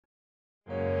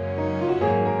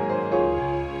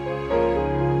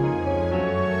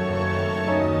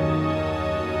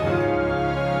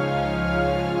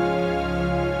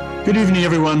Good evening,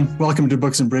 everyone. Welcome to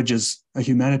Books and Bridges, a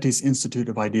humanities institute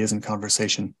of ideas and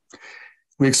conversation.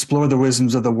 We explore the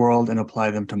wisdoms of the world and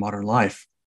apply them to modern life.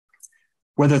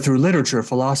 Whether through literature,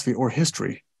 philosophy, or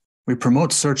history, we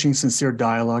promote searching, sincere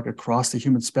dialogue across the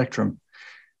human spectrum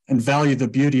and value the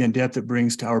beauty and depth it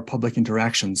brings to our public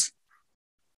interactions.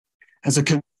 As a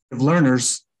community of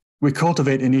learners, we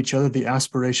cultivate in each other the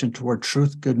aspiration toward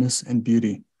truth, goodness, and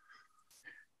beauty.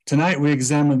 Tonight, we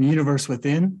examine the universe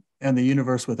within and the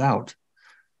universe without,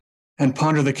 and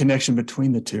ponder the connection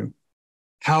between the two,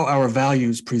 how our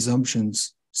values,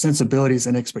 presumptions, sensibilities,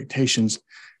 and expectations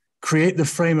create the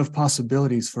frame of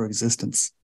possibilities for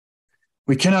existence.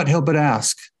 We cannot help but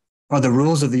ask, are the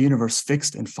rules of the universe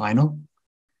fixed and final?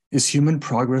 Is human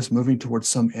progress moving towards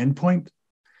some endpoint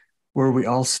where we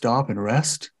all stop and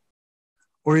rest?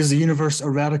 Or is the universe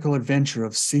a radical adventure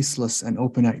of ceaseless and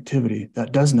open activity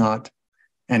that does not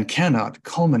and cannot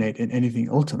culminate in anything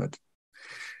ultimate?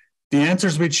 The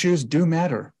answers we choose do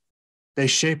matter. They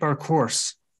shape our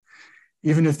course,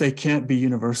 even if they can't be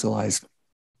universalized.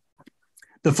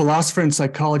 The philosopher and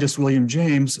psychologist William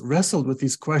James wrestled with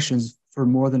these questions for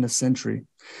more than a century,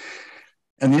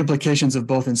 and the implications have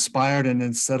both inspired and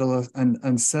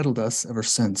unsettled us ever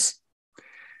since.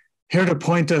 Here to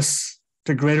point us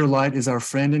to greater light is our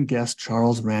friend and guest,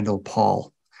 Charles Randall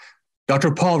Paul.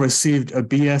 Dr. Paul received a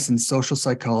BS in social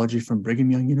psychology from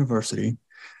Brigham Young University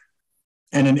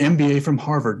and an MBA from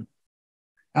Harvard.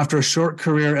 After a short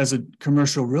career as a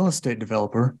commercial real estate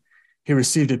developer, he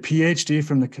received a PhD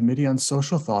from the Committee on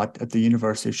Social Thought at the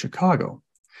University of Chicago,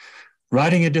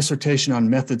 writing a dissertation on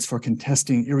methods for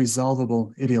contesting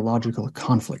irresolvable ideological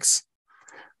conflicts.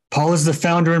 Paul is the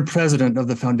founder and president of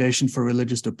the Foundation for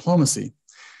Religious Diplomacy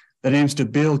that aims to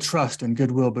build trust and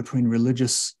goodwill between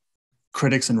religious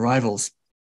critics and rivals.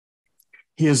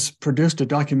 He has produced a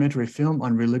documentary film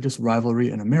on religious rivalry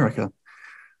in America.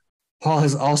 Paul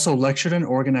has also lectured and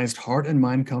organized heart and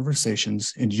mind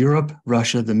conversations in Europe,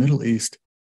 Russia, the Middle East,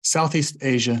 Southeast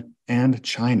Asia, and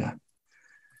China.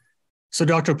 So,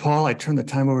 Dr. Paul, I turn the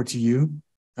time over to you.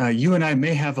 You and I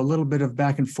may have a little bit of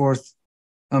back and forth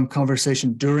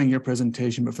conversation during your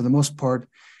presentation, but for the most part,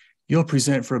 you'll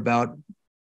present for about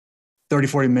 30,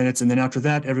 40 minutes, and then after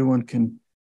that, everyone can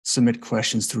submit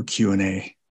questions through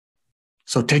Q&A.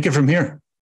 So take it from here.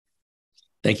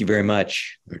 Thank you very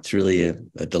much. It's really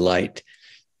a delight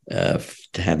to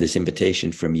have this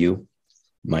invitation from you,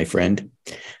 my friend.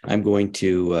 I'm going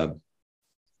to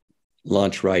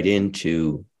launch right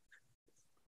into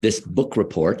this book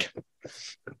report.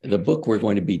 The book we're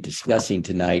going to be discussing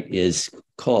tonight is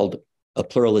called A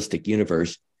Pluralistic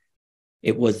Universe.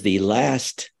 It was the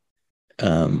last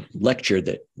lecture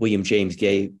that William James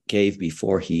gave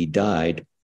before he died.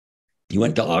 He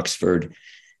went to Oxford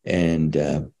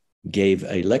and gave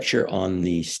a lecture on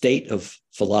the state of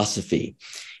philosophy,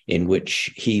 in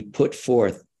which he put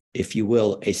forth, if you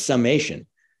will, a summation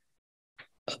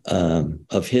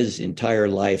of his entire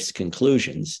life's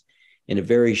conclusions in a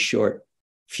very short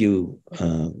few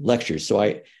lectures. So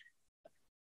I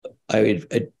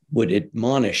would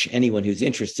admonish anyone who's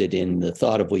interested in the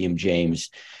thought of William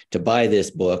James to buy this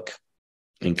book,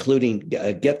 including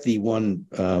get the one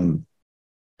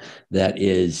that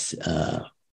is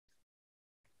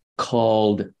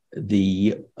called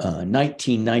the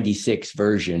 1996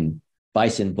 version,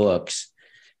 Bison Books.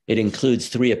 It includes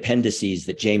 3 appendices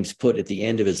that James put at the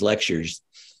end of his lectures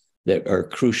that are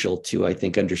crucial to, I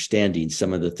think, understanding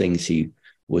some of the things he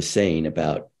was saying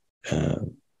about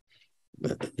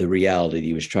the reality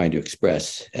he was trying to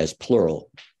express as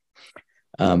plural.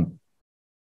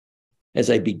 As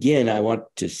I begin, I want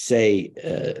to say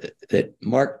that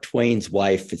Mark Twain's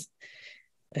wife,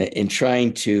 in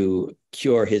trying to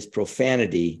cure his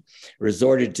profanity,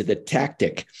 resorted to the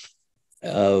tactic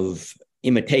of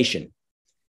imitation.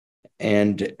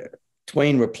 And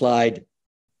Twain replied,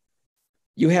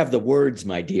 "You have the words,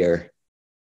 my dear,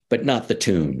 but not the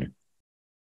tune."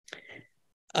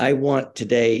 I want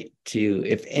today to,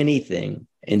 if anything,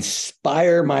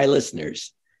 inspire my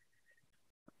listeners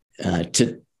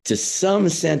to some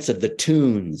sense of the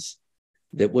tunes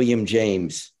that William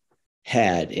James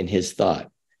had in his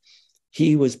thought.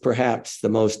 He was perhaps the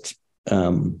most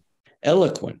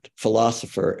eloquent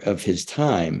philosopher of his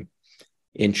time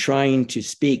in trying to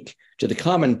speak to the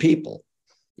common people,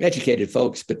 educated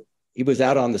folks, but he was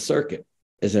out on the circuit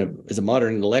as a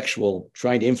modern intellectual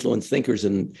trying to influence thinkers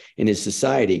in his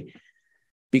society,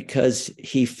 because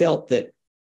he felt that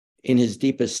in his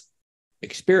deepest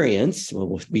experience,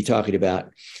 we'll be talking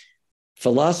about,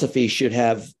 philosophy should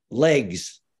have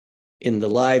legs in the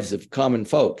lives of common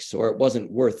folks, or it wasn't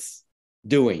worth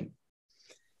doing.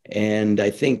 And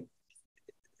I think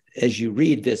as you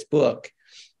read this book,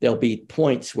 there'll be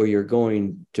points where you're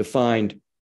going to find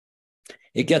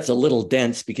it gets a little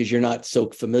dense because you're not so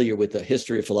familiar with the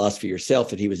history of philosophy yourself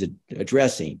that he was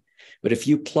addressing. But if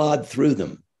you plod through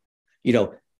them,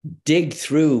 dig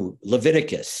through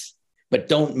Leviticus, but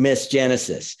don't miss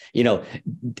Genesis.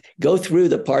 Go through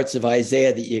the parts of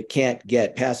Isaiah that you can't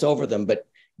get, pass over them, but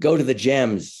go to the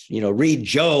gems. Read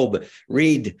Job,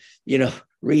 read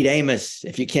Amos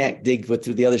if you can't dig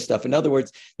through the other stuff. In other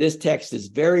words, this text is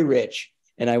very rich,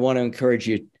 and I want to encourage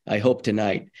you, I hope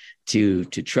tonight, to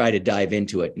try to dive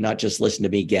into it, not just listen to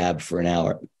me gab for an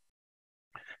hour.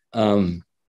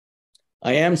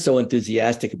 I am so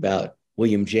enthusiastic about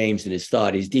William James and his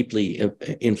thought. He's deeply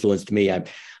influenced me.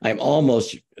 I'm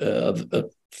almost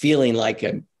feeling like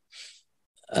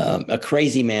a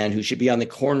crazy man who should be on the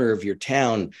corner of your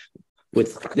town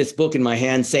with this book in my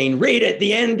hand saying, read it,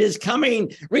 the end is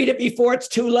coming, read it before it's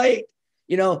too late.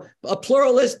 A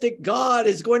pluralistic God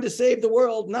is going to save the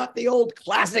world, not the old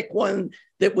classic one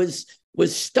that was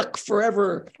stuck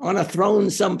forever on a throne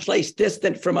someplace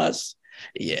distant from us.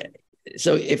 Yeah.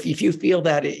 So if you feel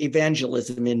that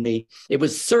evangelism in me, it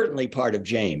was certainly part of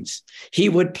James. He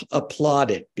would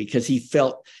applaud it because he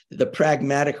felt the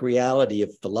pragmatic reality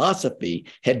of philosophy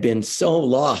had been so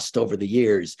lost over the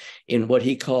years in what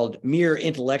he called mere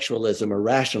intellectualism or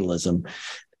rationalism.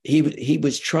 He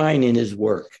was trying in his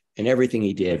work and everything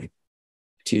he did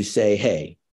to say,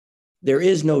 hey, there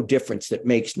is no difference that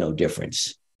makes no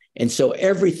difference. And so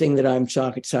everything that I'm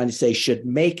trying to say should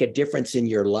make a difference in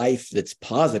your life that's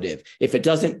positive. If it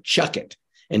doesn't, chuck it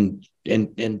and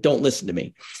don't listen to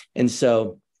me. And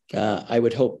so I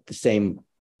would hope the same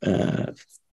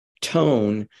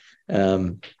tone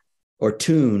or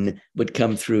tune would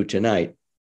come through tonight.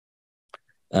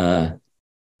 I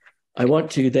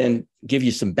want to then give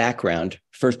you some background,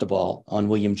 first of all, on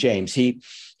William James. He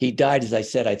died, as I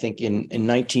said, I think in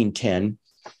 1910.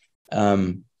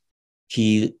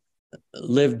 He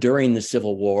lived during the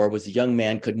Civil War, was a young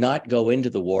man, could not go into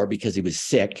the war because he was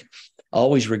sick,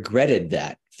 always regretted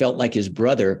that, felt like his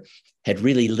brother had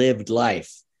really lived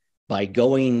life by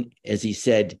going, as he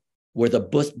said, where the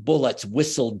bullets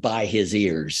whistled by his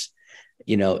ears.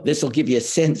 This will give you a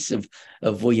sense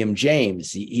of William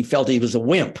James. He felt he was a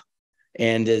wimp,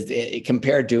 and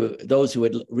compared to those who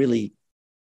had really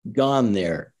gone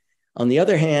there. On the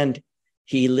other hand,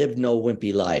 he lived no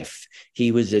wimpy life.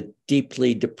 He was a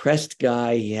deeply depressed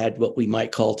guy. He had what we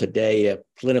might call today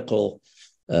clinical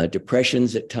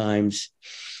depressions at times.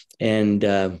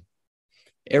 And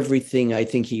everything I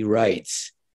think he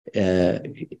writes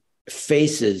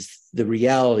faces the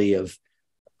reality of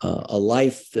a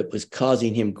life that was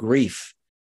causing him grief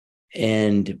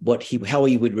and how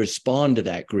he would respond to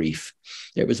that grief.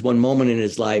 There was one moment in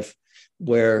his life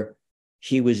where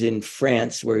he was in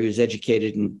France, where he was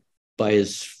educated by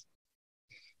his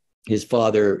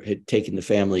father had taken the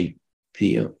family.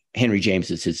 Henry James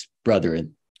is his brother,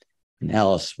 and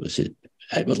Alice was his.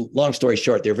 Long story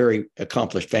short, they're a very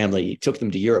accomplished family. He took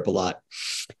them to Europe a lot.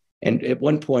 And at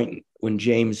one point, when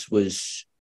James was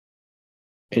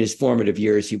in his formative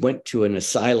years, he went to an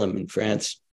asylum in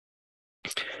France,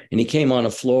 and he came on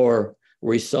a floor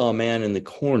where he saw a man in the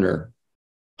corner,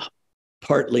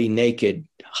 partly naked,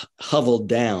 hovelled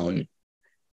down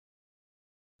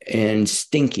and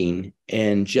stinking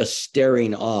and just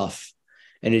staring off.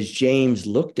 And as James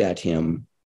looked at him,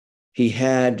 he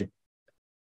had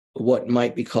what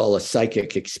might be called a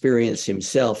psychic experience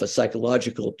himself. A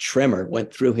psychological tremor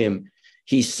went through him.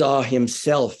 He saw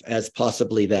himself as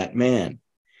possibly that man.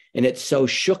 And it so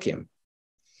shook him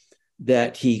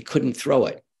that he couldn't throw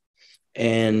it.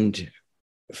 And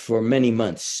for many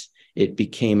months, it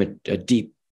became a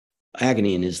deep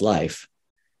agony in his life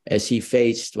as he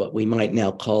faced what we might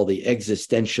now call the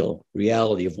existential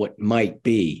reality of what might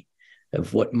be,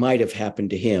 of what might have happened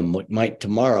to him, what might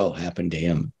tomorrow happen to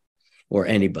him or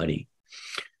anybody.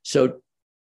 So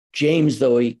James,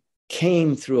 though he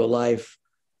came through a life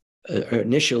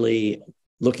initially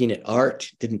looking at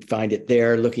art, didn't find it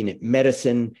there, looking at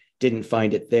medicine, didn't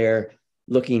find it there,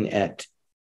 looking at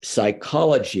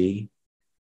psychology,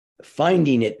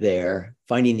 finding it there,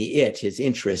 finding his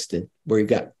interest, where you've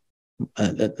got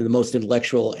the most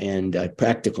intellectual and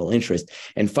practical interest,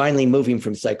 and finally moving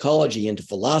from psychology into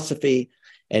philosophy.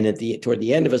 And toward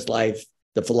the end of his life,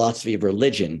 the philosophy of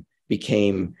religion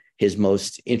became his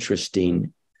most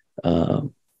interesting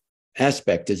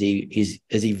aspect as he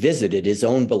visited his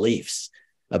own beliefs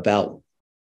about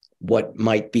what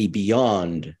might be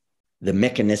beyond the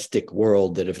mechanistic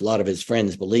world that a lot of his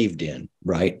friends believed in,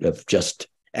 right? Of just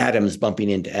atoms bumping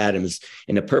into atoms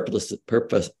in a purposeless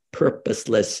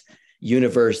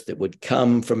universe that would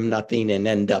come from nothing and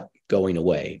end up going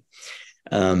away.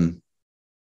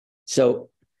 So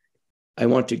I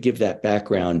want to give that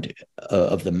background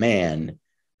of the man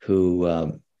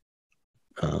who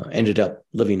ended up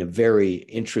living a very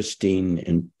interesting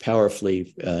and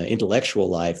powerfully intellectual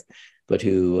life, but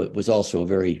who was also a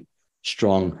very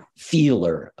strong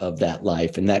feeler of that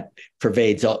life, and that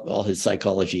pervades all his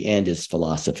psychology and his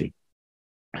philosophy.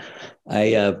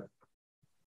 I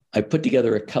put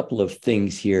together a couple of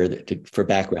things here for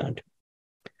background,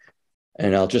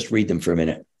 and I'll just read them for a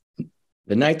minute.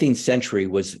 The 19th century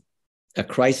was a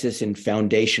crisis in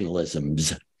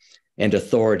foundationalisms and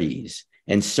authorities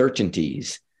and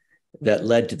certainties that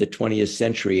led to the 20th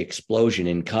century explosion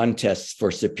in contests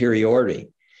for superiority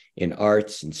in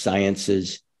arts and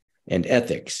sciences and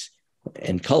ethics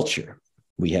and culture.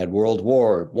 We had World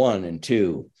War I and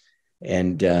II,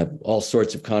 and all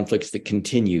sorts of conflicts that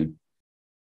continued.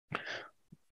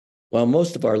 While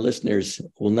most of our listeners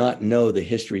will not know the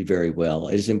history very well,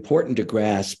 it is important to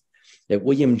grasp that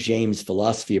William James'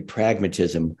 philosophy of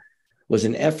pragmatism was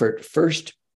an effort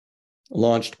first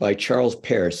launched by Charles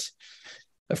Peirce,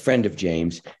 a friend of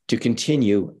James, to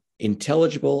continue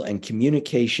intelligible and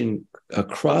communication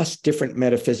across different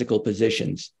metaphysical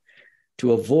positions,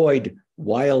 to avoid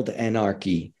wild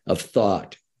anarchy of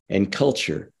thought and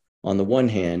culture on the one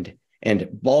hand, and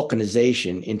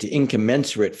balkanization into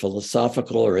incommensurate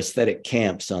philosophical or aesthetic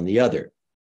camps on the other.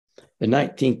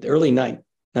 The early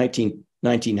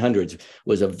 1900s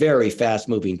was a very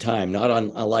fast-moving time, not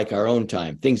unlike our own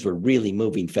time. Things were really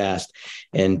moving fast,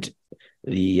 and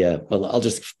well, I'll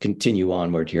just continue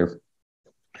onward here.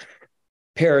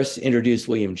 Peirce introduced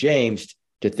William James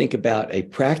to think about a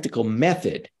practical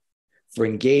method for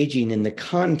engaging in the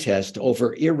contest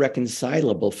over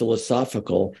irreconcilable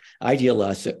philosophical,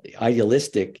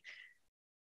 idealistic,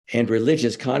 and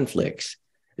religious conflicts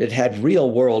that had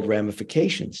real-world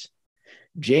ramifications.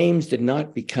 James did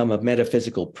not become a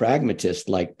metaphysical pragmatist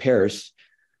like Peirce,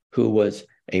 who was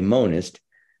a monist,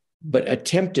 but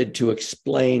attempted to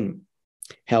explain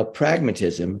how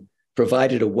pragmatism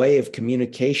provided a way of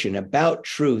communication about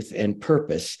truth and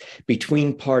purpose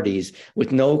between parties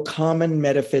with no common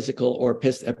metaphysical or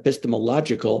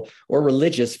epistemological or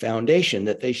religious foundation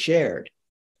that they shared.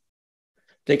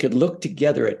 They could look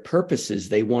together at purposes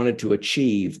they wanted to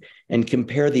achieve and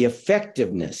compare the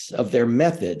effectiveness of their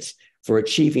methods for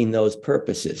achieving those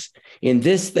purposes. In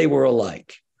this, they were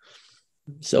alike.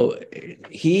 So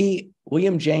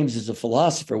William James, as a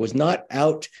philosopher, was not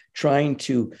out trying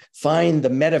to find the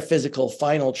metaphysical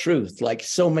final truth like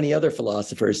so many other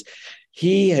philosophers.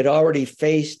 He had already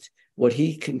faced what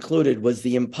he concluded was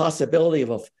the impossibility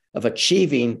of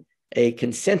achieving a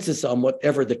consensus on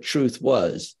whatever the truth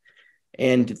was,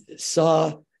 and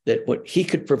saw that what he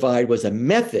could provide was a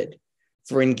method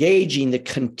for engaging the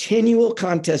continual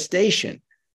contestation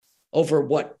over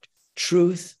what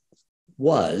truth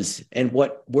was and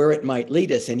where it might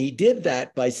lead us. And he did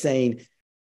that by saying,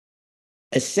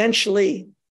 essentially,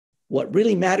 what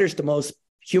really matters to most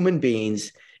human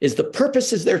beings is the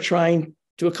purposes they're trying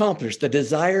to accomplish, the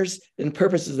desires and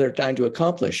purposes they're trying to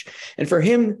accomplish. And for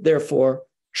him, therefore,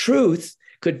 truth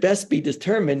could best be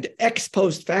determined ex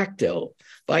post facto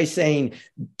by saying,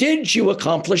 did you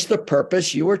accomplish the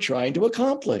purpose you were trying to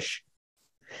accomplish?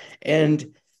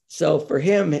 And so for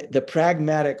him, the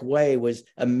pragmatic way was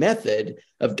a method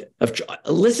of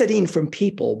eliciting from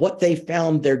people what they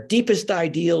found their deepest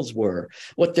ideals were,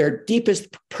 what their deepest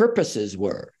purposes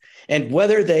were, and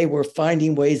whether they were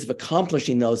finding ways of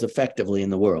accomplishing those effectively in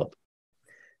the world.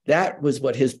 That was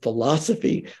what his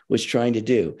philosophy was trying to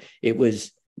do. It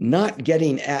was not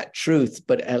getting at truth,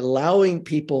 but allowing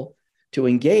people to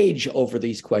engage over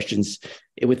these questions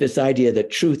with this idea that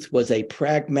truth was a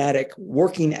pragmatic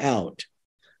working out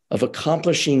of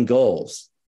accomplishing goals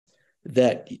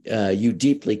that you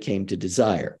deeply came to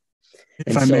desire.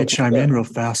 If I may chime in real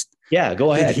fast. Yeah,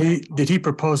 go ahead. Did he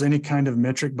propose any kind of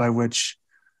metric by which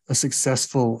a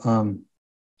successful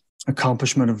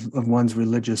accomplishment of one's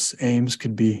religious aims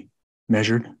could be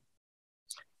measured?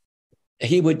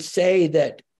 He would say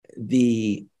that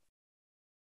there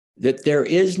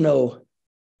is no.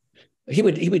 He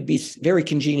would be very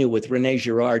congenial with René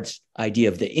Girard's idea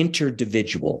of the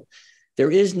interdividual.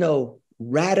 There is no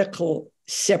radical,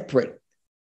 separate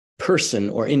person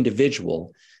or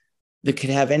individual that could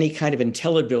have any kind of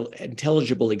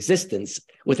intelligible existence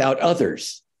without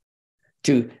others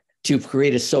to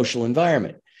create a social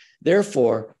environment.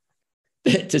 Therefore,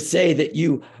 to say that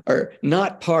you are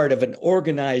not part of an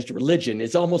organized religion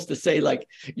is almost to say, like,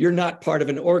 you're not part of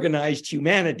an organized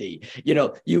humanity.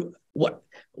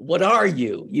 What are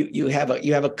you? You have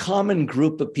a common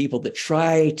group of people that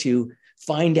try to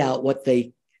find out what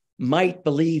they might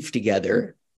believe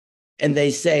together, and they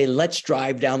say, let's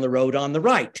drive down the road on the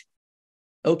right.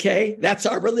 Okay, that's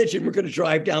our religion. We're going to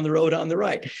drive down the road on the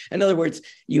right. In other words,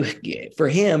 for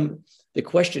him, the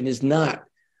question is not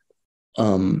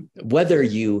whether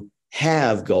you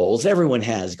have goals. Everyone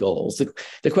has goals.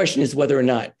 The question is whether or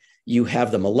not you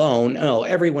have them alone. No,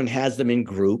 everyone has them in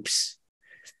groups.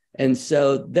 And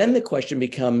so then the question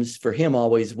becomes for him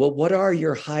always, well, what are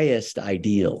your highest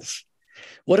ideals?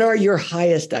 What are your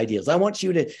highest ideals? I want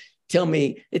you to tell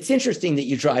me, it's interesting that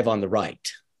you drive on the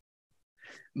right,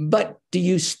 but do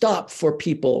you stop for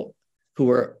people who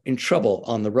are in trouble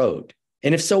on the road?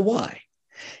 And if so, why?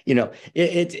 Or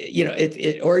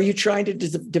are you trying to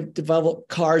develop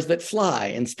cars that fly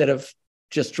instead of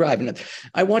just driving?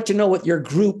 I want to know what your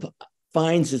group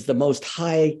finds as the most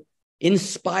high,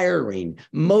 inspiring,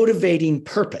 motivating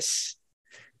purpose.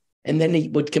 And then he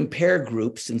would compare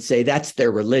groups and say, that's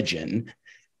their religion.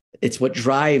 It's what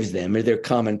drives them or their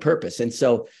common purpose. And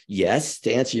so, yes,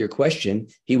 to answer your question,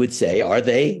 he would say, are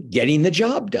they getting the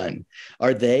job done?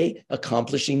 Are they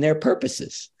accomplishing their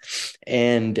purposes?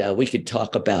 And we could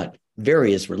talk about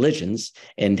various religions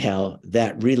and how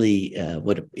that really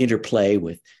would interplay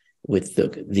with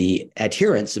the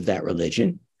adherents of that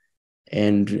religion.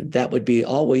 And that would be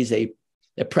always a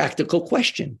practical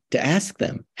question to ask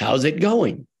them. How's it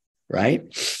going?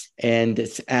 Right? And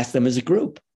ask them as a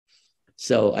group.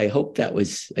 So I hope that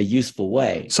was a useful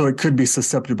way. So it could be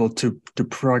susceptible to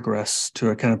progress, to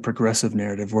a kind of progressive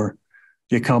narrative where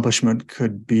the accomplishment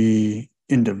could be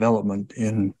in development,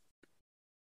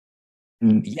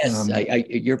 yes,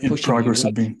 you're pushing progress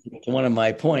of being one of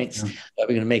my points that we're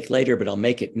going to make later, but I'll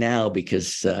make it now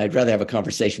because I'd rather have a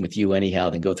conversation with you anyhow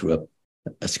than go through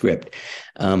a script.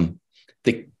 One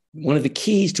of the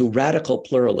keys to radical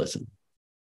pluralism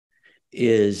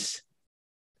is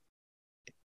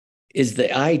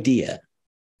the idea.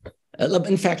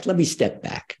 In fact, let me step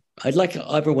back. I'd like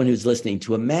everyone who's listening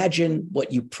to imagine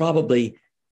what you probably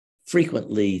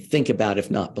frequently think about, if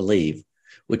not believe,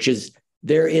 which is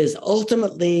there is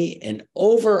ultimately an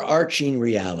overarching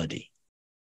reality,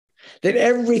 that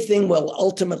everything will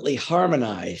ultimately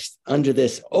harmonize under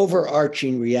this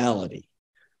overarching reality.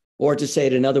 Or to say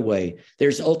it another way,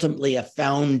 there's ultimately a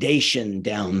foundation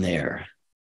down there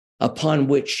upon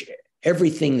which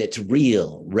everything that's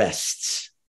real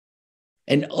rests.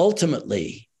 And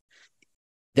ultimately,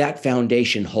 that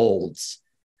foundation holds.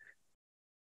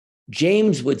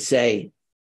 James would say,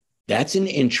 that's an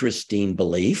interesting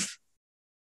belief.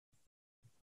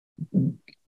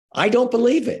 I don't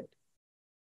believe it.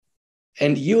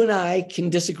 And you and I can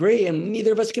disagree, and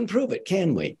neither of us can prove it,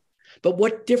 can we? But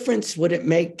what difference would it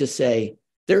make to say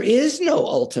there is no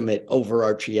ultimate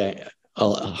overarching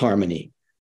harmony?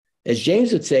 As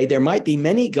James would say, there might be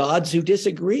many gods who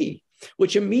disagree,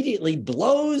 which immediately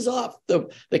blows off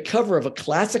the cover of a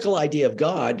classical idea of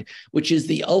God, which is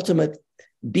the ultimate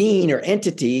being or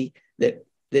entity that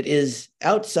is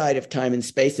outside of time and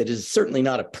space, that is certainly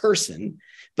not a person,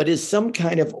 but is some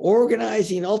kind of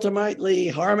organizing, ultimately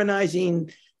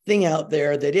harmonizing thing out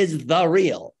there that is the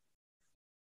real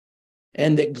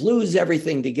and that glues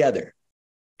everything together.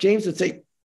 James would say,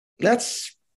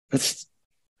 that's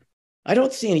I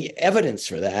don't see any evidence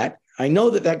for that. I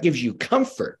know that gives you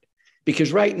comfort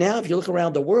because right now, if you look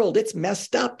around the world, it's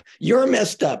messed up. You're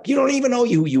messed up. You don't even know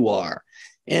who you are.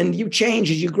 And you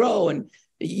change as you grow and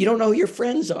you don't know who your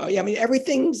friends are. I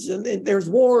mean, there's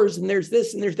wars and there's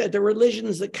this and there's that. There are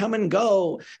religions that come and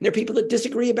go. And there are people that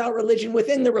disagree about religion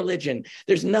within the religion.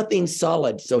 There's nothing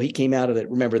solid. So he came out of it,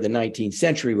 remember the 19th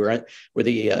century where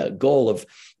the goal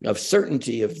of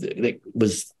certainty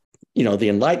was the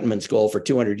Enlightenment's goal for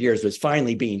 200 years was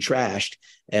finally being trashed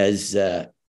as an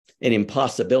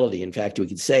impossibility. In fact, we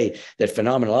could say that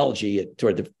phenomenology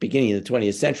toward the beginning of the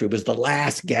 20th century was the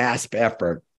last gasp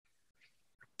effort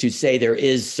to say there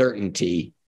is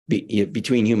certainty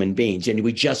between human beings, and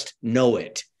we just know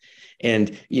it.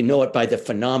 And you know it by the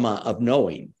phenomena of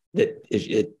knowing that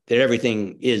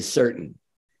everything is certain.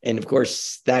 And of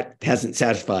course, that hasn't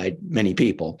satisfied many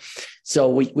people. So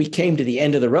we came to the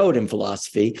end of the road in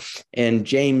philosophy, and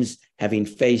James, having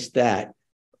faced that,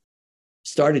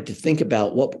 started to think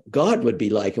about what God would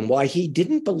be like and why he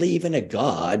didn't believe in a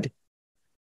God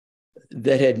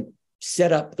that had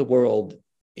set up the world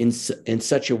in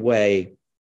such a way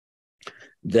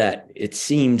that it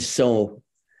seemed so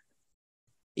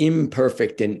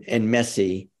imperfect and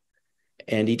messy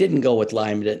And he didn't go with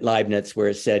Leibniz, where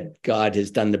it said God has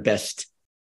done the best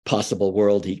possible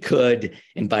world he could,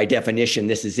 and by definition,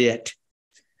 this is it.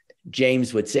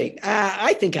 James would say,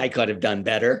 I think I could have done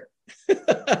better.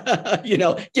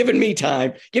 Giving me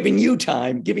time, giving you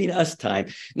time, giving us time.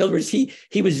 In other words,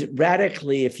 he was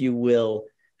radically, if you will,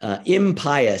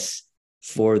 impious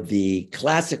for the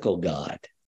classical God,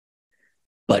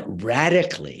 but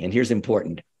radically, and here's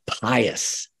important,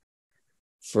 pious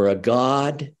for a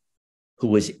God who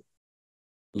was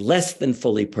less than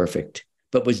fully perfect,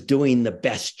 but was doing the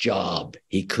best job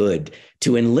he could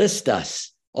to enlist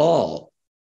us all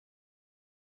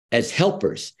as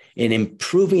helpers in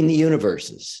improving the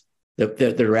universes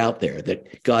that are out there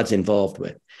that God's involved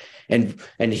with. And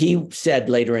he said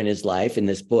later in his life, in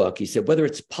this book, he said, whether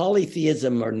it's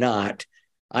polytheism or not,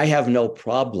 I have no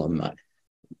problem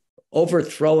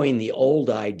overthrowing the old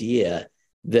idea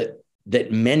that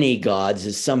many gods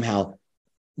is somehow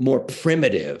more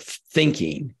primitive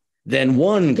thinking than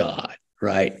one God,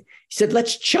 right? He said,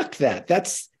 let's chuck that.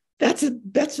 That's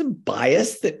a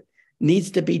bias that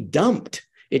needs to be dumped.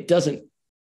 It doesn't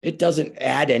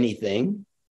add anything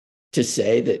to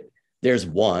say that there's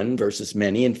one versus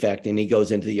many. In fact, and he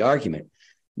goes into the argument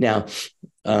now.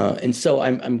 And so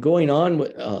I'm going on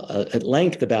at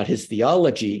length about his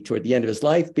theology toward the end of his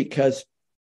life, because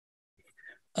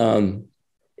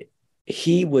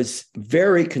he was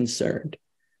very concerned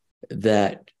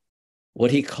that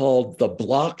what he called the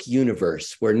block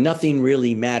universe, where nothing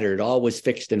really mattered, all was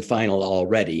fixed and final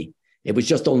already. It was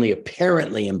just only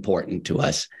apparently important to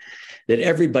us, that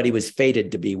everybody was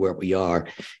fated to be where we are.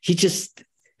 He just,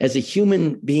 as a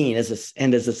human being, as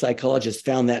a psychologist,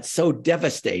 found that so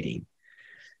devastating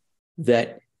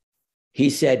that he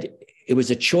said it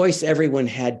was a choice everyone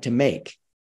had to make.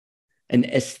 An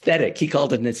aesthetic, he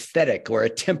called it an aesthetic or a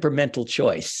temperamental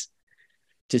choice,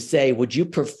 to say, would you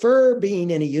prefer being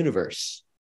in a universe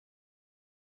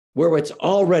where it's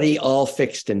already all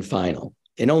fixed and final,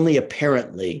 and only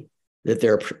apparently that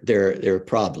there are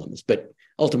problems, but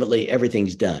ultimately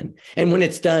everything's done. And when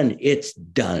it's done, it's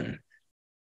done.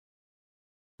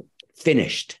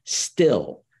 Finished,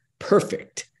 still,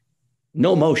 perfect,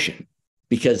 no motion,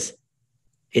 because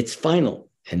it's final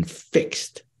and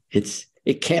fixed.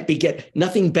 It can't be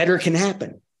nothing better can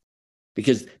happen,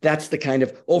 because that's the kind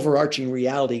of overarching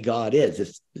reality God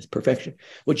is, this perfection.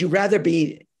 Would you rather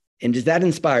be, and does that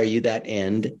inspire you, that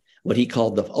end, what he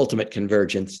called the ultimate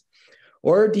convergence?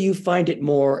 Or do you find it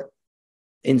more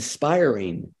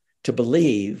inspiring to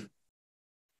believe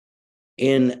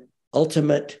in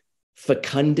ultimate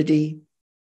fecundity,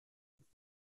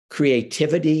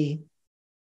 creativity,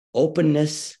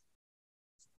 openness,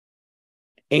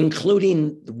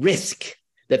 including risk,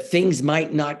 that things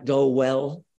might not go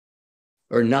well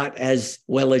or not as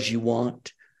well as you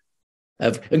want,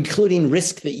 including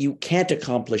risk that you can't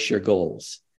accomplish your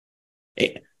goals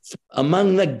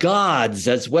among the gods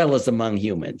as well as among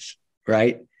humans,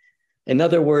 right? In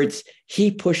other words,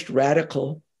 he pushed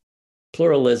radical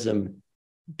pluralism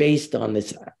based on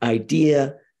this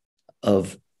idea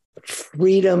of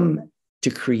freedom to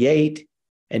create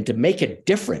and to make a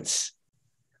difference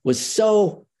was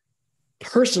so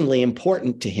personally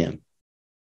important to him.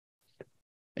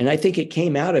 And I think it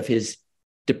came out of his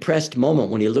depressed moment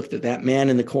when he looked at that man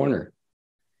in the corner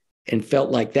and felt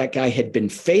like that guy had been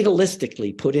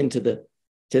fatalistically put into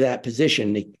that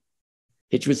position.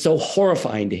 It was so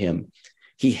horrifying to him.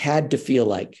 He had to feel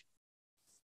like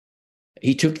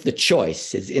he took the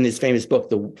choice, in his famous book,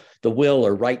 The Will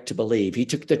or Right to Believe. He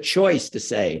took the choice to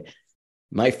say,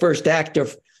 my first act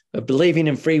of believing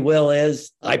in free will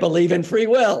is, I believe in free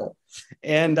will,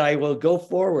 and I will go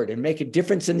forward and make a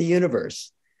difference in the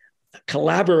universe,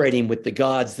 collaborating with the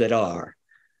gods that are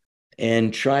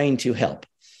and trying to help.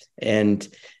 And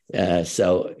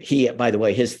so he, by the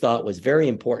way, his thought was very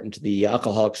important to the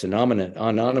Alcoholics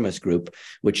Anonymous group,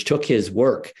 which took his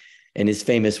work and his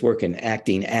famous work in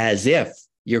acting as if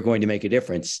you're going to make a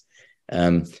difference,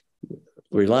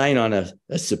 relying on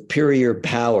a superior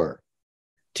power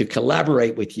to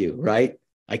collaborate with you, right?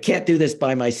 I can't do this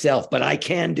by myself, but I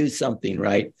can do something,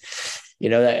 right? You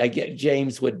know,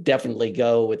 James would definitely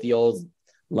go with the old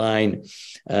line,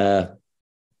 I'm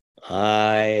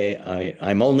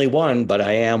only one, but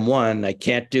I am one. I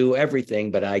can't do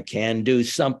everything, but I can do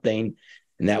something.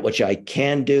 And that which I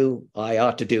can do, I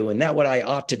ought to do. And that what I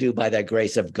ought to do by the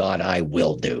grace of God, I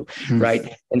will do,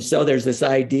 right? And so there's this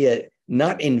idea,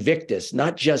 not Invictus,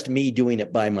 not just me doing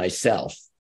it by myself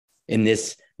in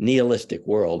this nihilistic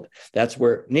world. That's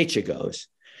where Nietzsche goes.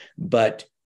 But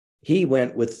he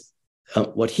went with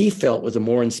what he felt was a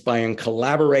more inspiring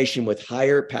collaboration with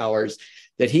higher powers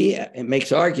that he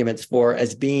makes arguments for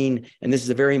as being, and this is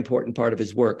a very important part of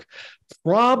his work,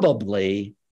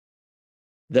 probably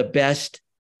the best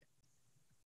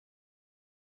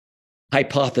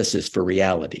hypothesis for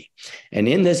reality. And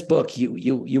in this book,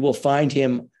 you will find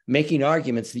him making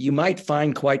arguments that you might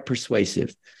find quite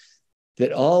persuasive,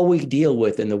 that all we deal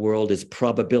with in the world is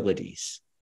probabilities.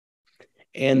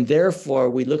 And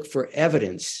therefore, we look for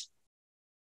evidence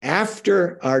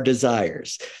after our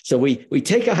desires. So we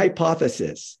take a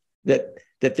hypothesis that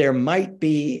there might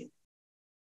be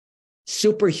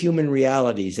superhuman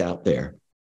realities out there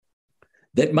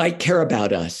that might care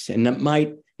about us and that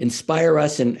might inspire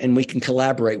us, and we can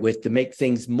collaborate with to make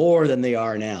things more than they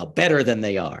are now, better than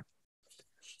they are.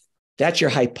 That's your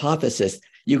hypothesis.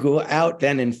 You go out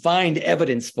then and find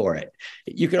evidence for it.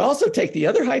 You could also take the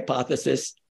other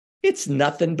hypothesis. It's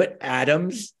nothing but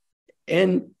atoms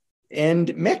and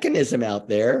mechanism out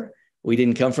there. We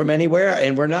didn't come from anywhere,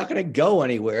 and we're not going to go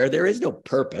anywhere. There is no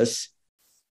purpose.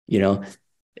 You know,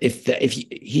 if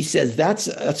he says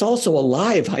that's also a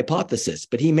live hypothesis,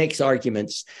 but he makes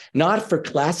arguments not for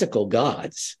classical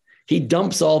gods. He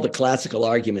dumps all the classical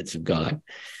arguments of God,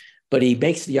 but he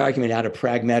makes the argument out of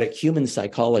pragmatic human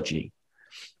psychology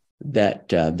that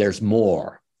there's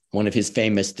more. One of his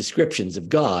famous descriptions of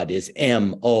God is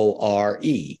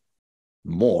M-O-R-E,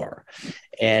 more.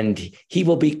 And he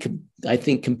will be, I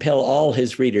think, compel all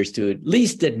his readers to at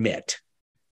least admit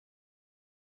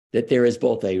that there is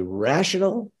both a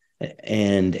rational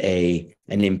and an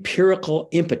empirical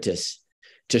impetus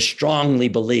to strongly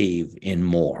believe in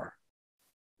more,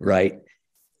 right?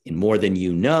 In more than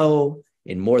you know,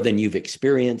 in more than you've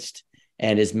experienced.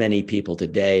 And as many people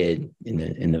today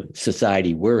in the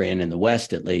society we're in the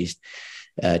West at least,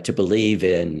 to believe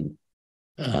in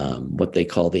what they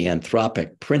call the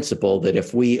anthropic principle, that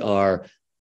if we are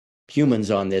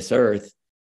humans on this earth,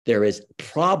 there is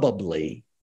probably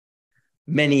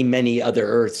many, many other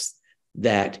Earths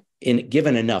that, in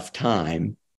given enough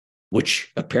time,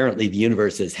 which apparently the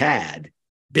universe has had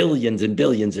billions and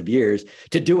billions of years,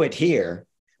 to do it here.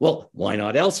 Well, why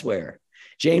not elsewhere?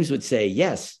 James would say,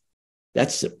 yes,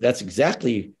 that's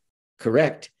exactly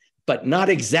correct, but not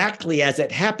exactly as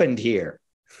it happened here.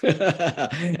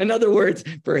 In other words,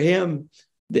 for him,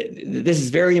 this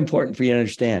is very important for you to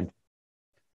understand.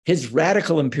 His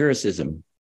radical empiricism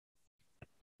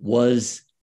was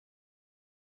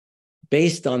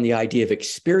based on the idea of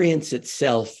experience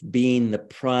itself being the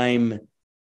prime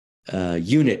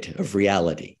unit of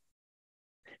reality.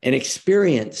 And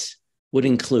experience would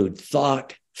include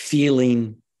thought,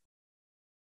 feeling,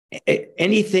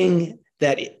 anything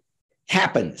that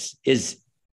happens is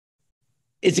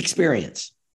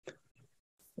experience.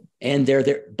 And they're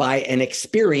there by an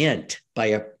experient,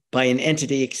 by an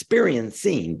entity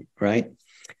experiencing, right?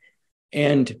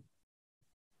 And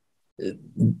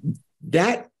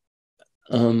that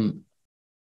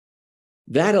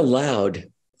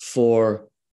allowed for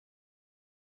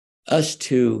us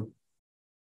to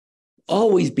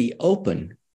always be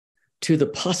open to the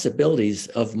possibilities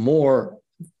of more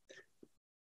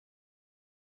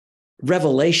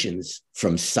revelations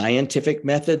from scientific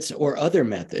methods or other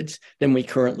methods than we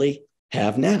currently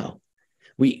have now.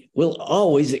 We will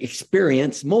always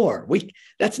experience more.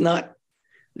 That's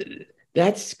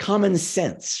common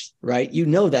sense, right? You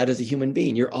know that as a human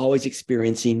being, you're always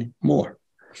experiencing more.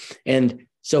 And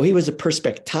so he was a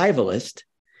perspectivalist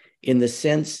in the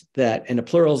sense that, and a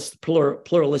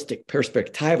pluralistic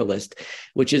perspectivalist,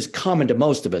 which is common to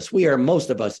most of us.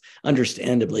 Most of us,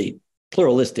 understandably,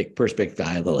 pluralistic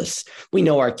perspectivalists. We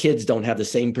know our kids don't have the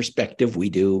same perspective we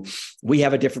do. We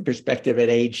have a different perspective at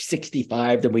age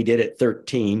 65 than we did at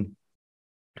 13.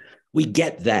 We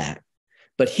get that.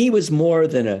 But he was more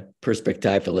than a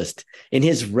perspectivalist. In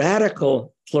his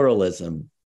radical pluralism,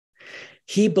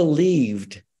 he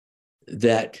believed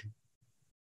that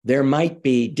there might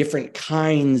be different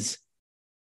kinds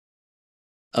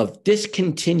of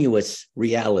discontinuous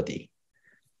reality.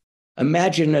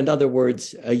 Imagine, in other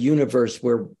words, a universe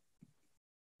where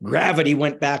gravity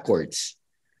went backwards,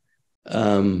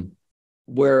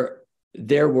 where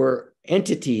there were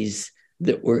entities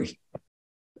that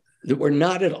were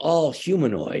not at all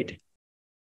humanoid,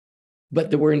 but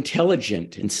that were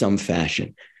intelligent in some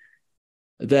fashion,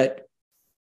 that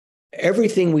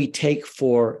everything we take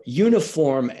for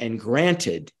uniform and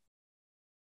granted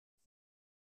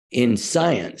in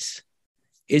science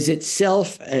is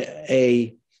itself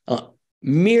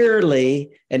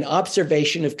merely an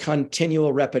observation of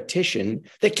continual repetition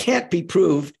that can't be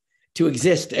proved to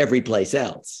exist every place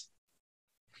else.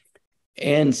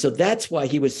 And so that's why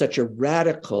he was such a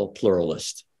radical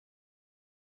pluralist.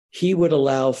 he would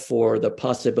allow for the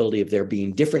possibility of there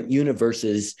being different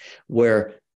universes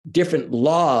where different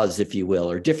laws, if you will,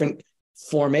 or different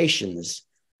formations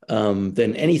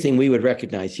than anything we would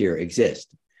recognize here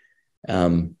exist.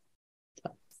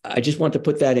 I just want to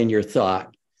put that in your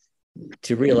thought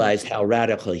to realize how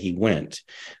radical he went.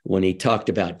 When he talked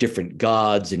about different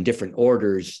gods and different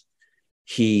orders,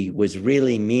 he was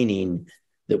really meaning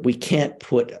that we can't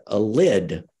put a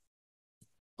lid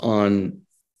on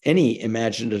any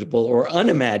imaginable or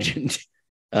unimagined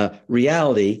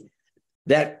reality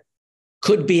that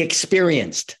could be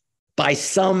experienced by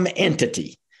some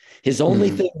entity. His only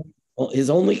thing, his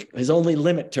only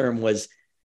limit term was,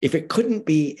 if it couldn't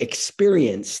be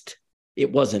experienced,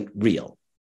 it wasn't real,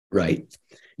 right?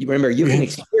 You remember, you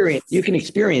can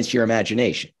experience your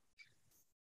imagination.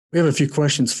 We have a few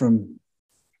questions from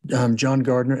John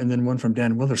Gardner and then one from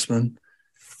Dan Witherspoon.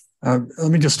 Let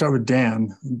me just start with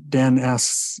Dan. Dan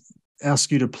asks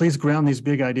you to please ground these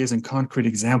big ideas in concrete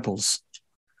examples.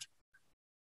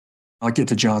 I'll get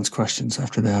to John's questions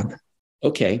after that.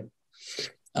 Okay.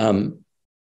 Dan,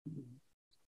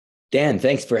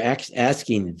 thanks for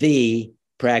asking the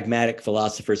pragmatic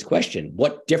philosopher's question.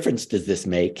 What difference does this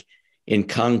make in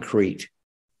concrete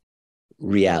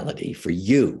reality for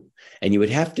you? And you would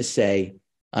have to say,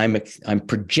 I'm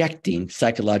projecting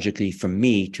psychologically from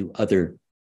me to other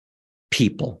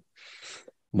people.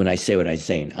 When I say what I'm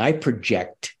saying, I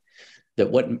project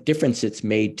that what difference it's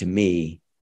made to me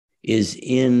is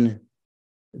in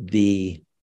the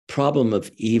problem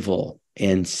of evil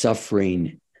and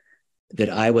suffering that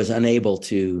I was unable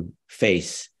to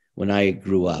face when I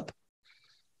grew up.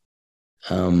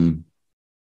 I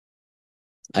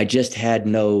just had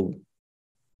no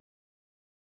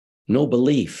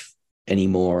belief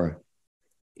anymore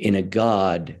in a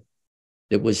God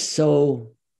that was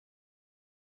so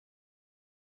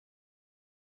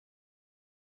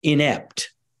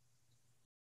inept.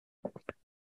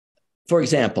 For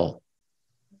example,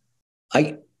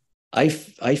 I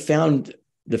found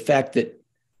the fact that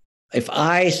if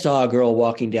I saw a girl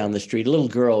walking down the street, a little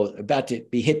girl about to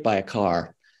be hit by a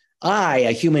car, I,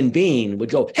 a human being, would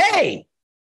go, "Hey,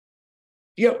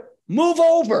 move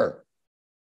over."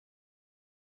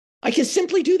 I can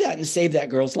simply do that and save that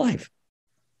girl's life.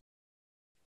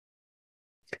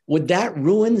 Would that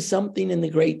ruin something in the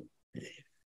great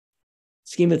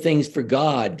scheme of things for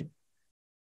God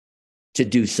to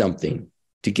do something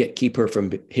to keep her from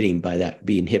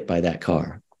being hit by that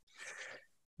car?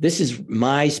 This is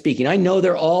my speaking. I know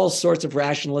there are all sorts of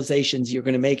rationalizations you're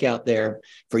going to make out there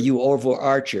for you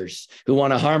overarchers who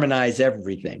want to harmonize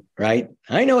everything, right?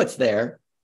 I know it's there.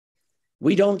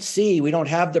 We don't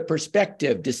have the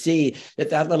perspective to see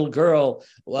that little girl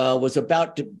was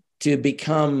about to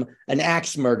become an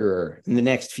axe murderer in the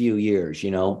next few years,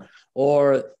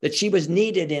 or that she was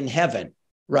needed in heaven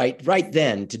right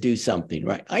then to do something,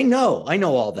 right? I know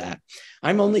all that.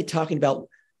 I'm only talking about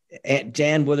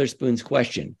Dan Witherspoon's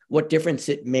question, what difference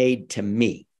it made to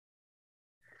me.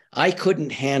 I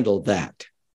couldn't handle that.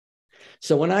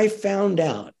 So when I found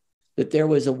out that there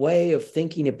was a way of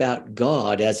thinking about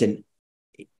God as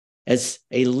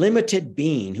a limited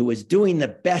being who was doing the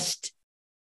best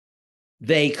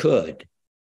they could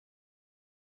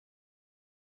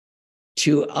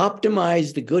to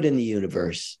optimize the good in the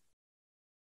universe,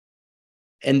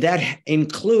 and that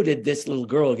included this little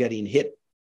girl getting hit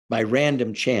by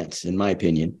random chance, in my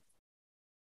opinion,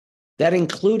 that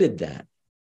included that,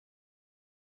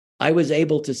 I was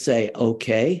able to say,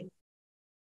 okay,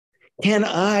 can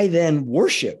I then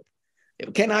worship?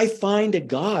 Can I find a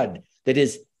God that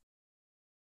is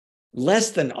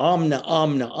less than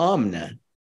omna,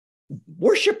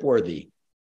 worship worthy?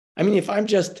 I mean,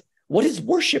 what is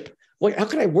worship? How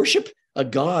can I worship a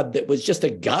God that was just a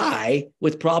guy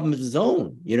with problems of his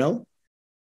own,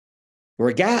 or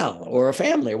a gal or a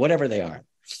family or whatever they are?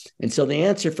 And so the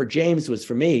answer for James was,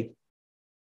 for me,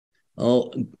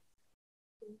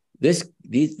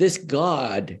 this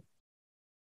God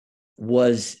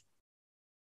was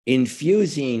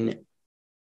infusing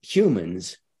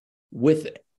humans with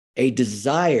a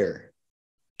desire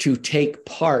to take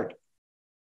part,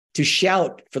 to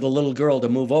shout for the little girl to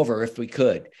move over if we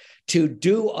could, to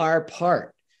do our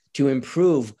part to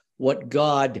improve what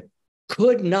God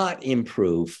could not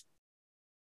improve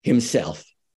himself.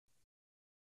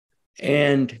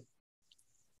 And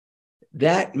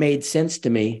that made sense to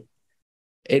me.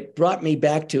 It brought me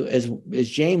back to, as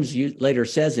James later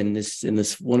says in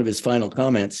this one of his final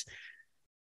comments,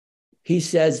 he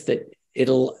says that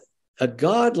a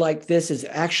God like this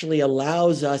actually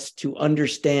allows us to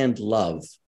understand love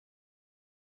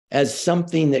as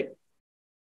something that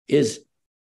is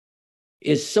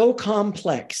is so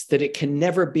complex that it can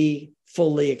never be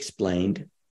fully explained,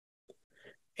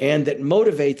 and that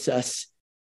motivates us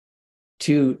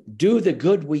to do the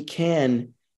good we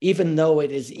can, even though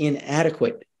it is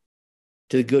inadequate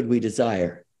to the good we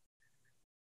desire.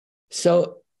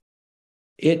 So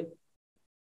it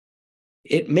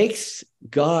makes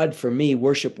God, for me,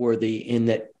 worship worthy in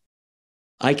that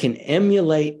I can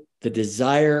emulate the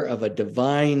desire of a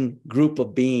divine group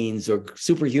of beings or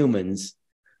superhumans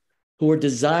who are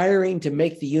desiring to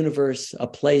make the universe a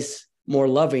place more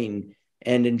loving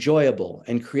and enjoyable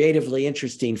and creatively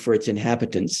interesting for its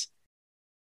inhabitants,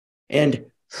 and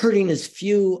hurting as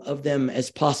few of them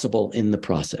as possible in the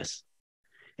process.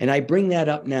 And I bring that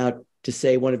up now to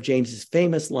say one of James's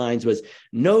famous lines was,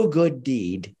 "No good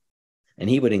deed," and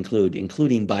he would include,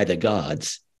 including by the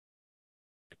gods,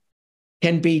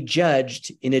 "can be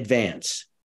judged in advance.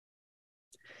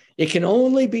 It can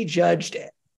only be judged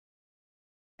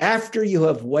after you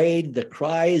have weighed the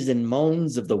cries and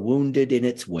moans of the wounded in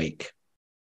its wake."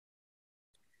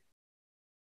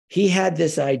 He had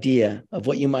this idea of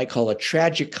what you might call a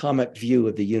tragicomic view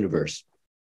of the universe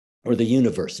or the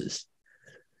universes,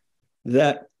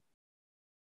 that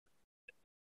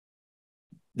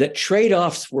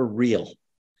trade-offs were real,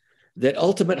 that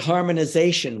ultimate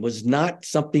harmonization was not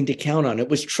something to count on. It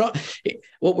was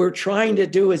what we're trying to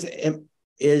do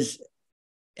is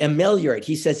ameliorate.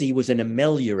 He says he was an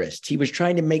ameliorist. He was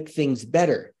trying to make things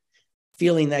better,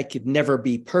 feeling that could never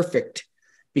be perfect,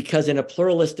 because in a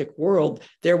pluralistic world,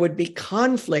 there would be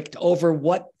conflict over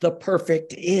what the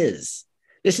perfect is.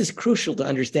 This is crucial to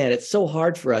understand. It's so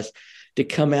hard for us to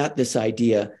come at this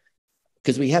idea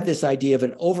because we have this idea of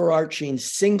an overarching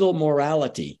single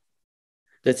morality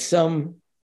that some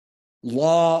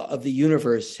law of the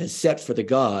universe has set for the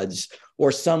gods,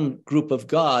 or some group of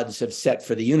gods have set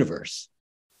for the universe.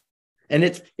 And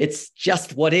it's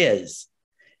just what is.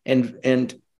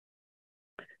 And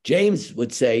James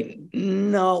would say,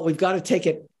 no, we've got to take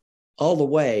it all the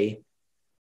way.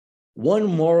 One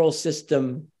moral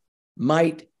system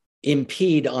might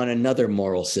impede on another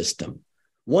moral system.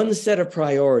 One set of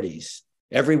priorities,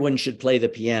 everyone should play the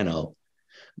piano,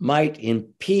 might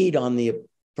impede on the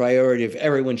priority of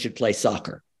everyone should play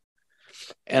soccer.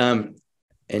 And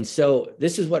so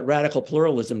this is what radical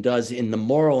pluralism does in the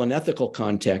moral and ethical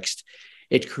context.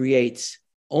 It creates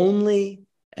only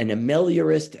an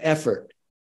ameliorist effort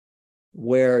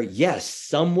where, yes,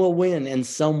 some will win and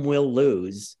some will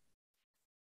lose.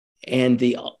 And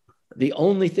the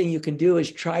only thing you can do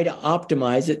is try to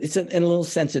optimize it. It's in a little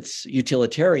sense, it's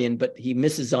utilitarian, but he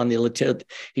misses on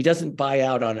he doesn't buy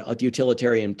out on a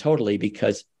utilitarian totally,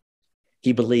 because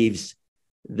he believes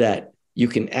that you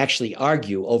can actually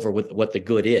argue over what the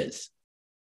good is.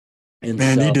 And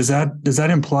Mandy, does that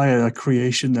imply a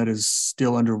creation that is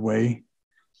still underway,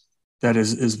 that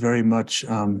is very much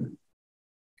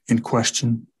in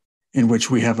question, in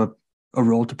which we have a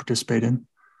role to participate in?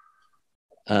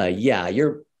 Yeah,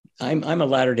 I'm a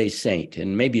Latter-day Saint,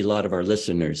 and maybe a lot of our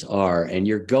listeners are, and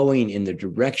you're going in the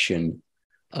direction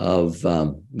of,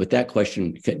 with that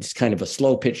question, it's kind of a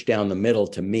slow pitch down the middle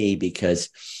to me, because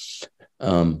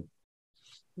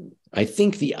I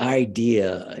think the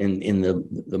idea in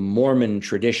the Mormon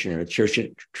tradition, or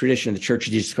the tradition of the Church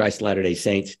of Jesus Christ of Latter-day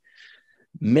Saints,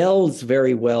 melds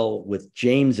very well with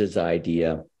James's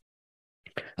idea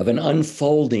of an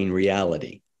unfolding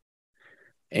reality.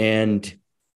 And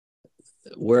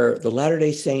where the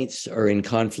Latter-day Saints are in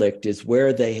conflict is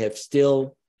where they have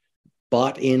still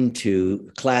bought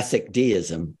into classic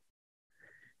deism,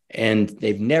 and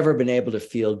they've never been able to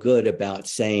feel good about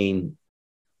saying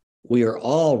we are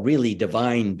all really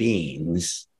divine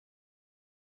beings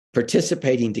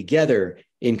participating together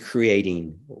in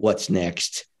creating what's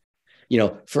next. You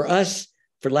know, for us,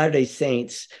 for Latter-day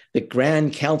Saints, the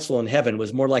Grand Council in heaven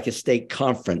was more like a state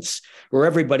conference where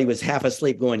everybody was half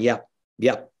asleep going, yep,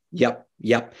 yep, yep,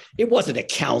 yep. It wasn't a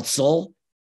council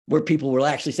where people were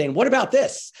actually saying, what about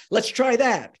this? Let's try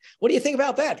that. What do you think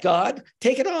about that, God?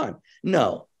 Take it on.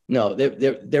 No,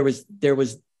 there was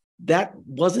that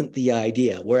wasn't the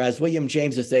idea. Whereas William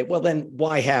James would say, well, then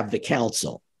why have the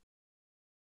council?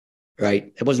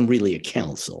 Right? It wasn't really a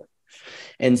council.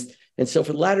 And so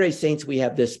for Latter-day Saints, we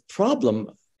have this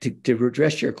problem to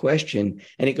address your question,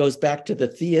 and it goes back to the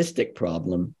theistic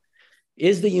problem.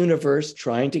 Is the universe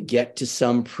trying to get to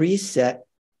some preset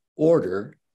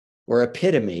order or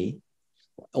epitome,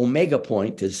 omega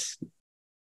point, as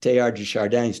Teilhard de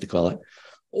Chardin used to call it,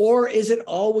 or is it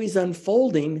always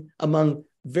unfolding among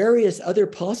various other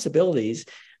possibilities?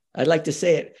 I'd like to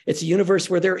say it's a universe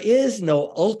where there is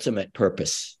no ultimate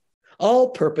purpose. All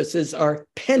purposes are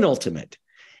penultimate,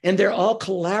 and they're all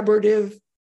collaborative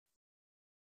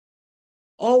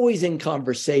always in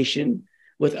conversation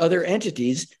with other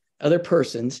entities, other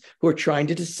persons who are trying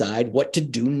to decide what to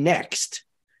do next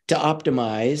to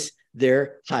optimize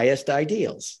their highest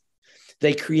ideals.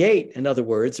 They create, in other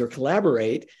words, or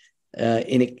collaborate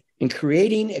in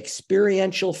creating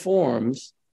experiential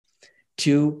forms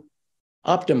to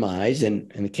optimize,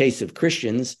 in the case of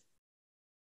Christians,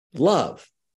 love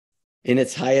in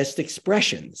its highest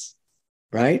expressions,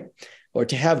 right? Or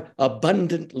to have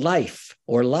abundant life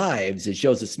or lives, as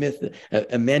Joseph Smith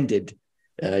amended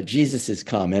Jesus's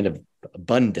comment of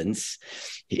abundance.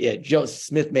 Joseph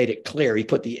Smith made it clear. He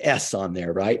put the S on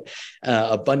there, right?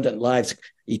 Abundant lives,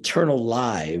 eternal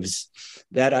lives.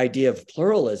 That idea of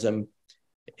pluralism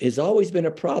has always been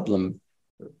a problem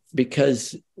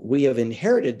because we have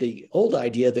inherited the old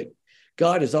idea that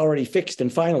God is already fixed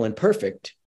and final and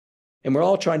perfect. And we're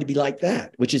all trying to be like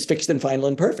that, which is fixed and final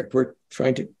and perfect. We're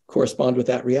trying to correspond with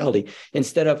that reality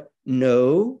instead of,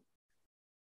 no,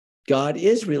 God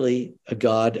is really a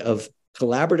God of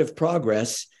collaborative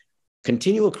progress,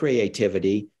 continual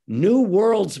creativity, new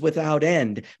worlds without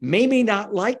end, maybe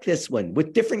not like this one,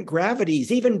 with different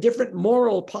gravities, even different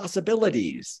moral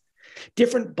possibilities,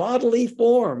 different bodily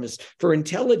forms for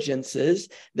intelligences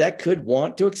that could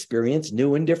want to experience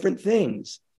new and different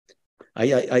things.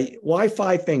 Why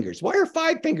 5 fingers? Why are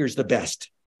 5 fingers the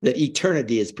best that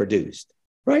eternity has produced,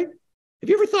 right? Have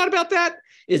you ever thought about that?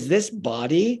 Is this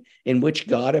body in which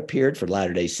God appeared for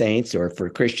Latter-day Saints, or for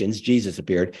Christians, Jesus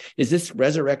appeared, is this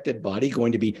resurrected body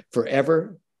going to be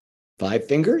forever 5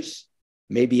 fingers?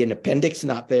 Maybe an appendix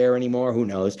not there anymore, who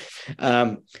knows?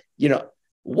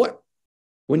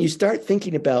 When you start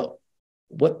thinking about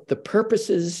what the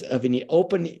purposes of an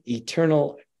open,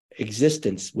 eternal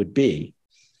existence would be,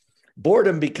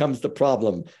 boredom becomes the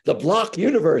problem. The block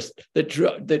universe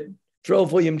that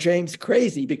drove William James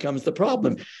crazy becomes the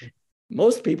problem.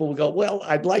 Most people will go, well,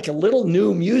 I'd like a little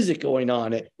new music going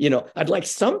on. I'd like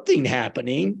something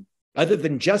happening other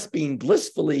than just being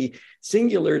blissfully,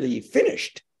 singularly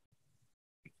finished.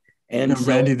 And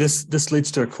Randy, this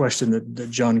leads to a question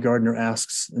that John Gardner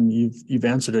asks, and you've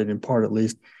answered it in part at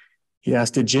least. He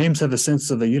asked, did James have a sense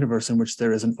of a universe in which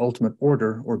there is an ultimate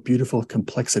order or beautiful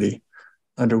complexity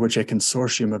under which a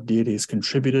consortium of deities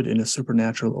contributed in a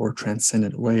supernatural or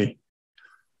transcendent way?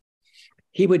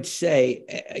 He would say,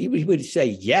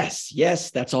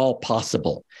 yes, that's all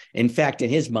possible. In fact, in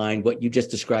his mind, what you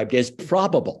just described is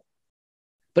probable,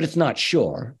 but it's not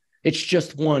sure. It's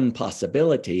just one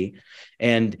possibility.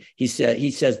 And he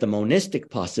says the monistic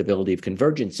possibility of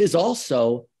convergence is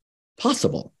also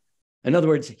possible. In other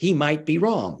words, he might be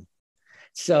wrong.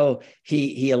 So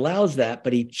he allows that,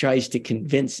 but he tries to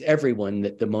convince everyone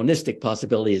that the monistic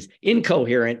possibility is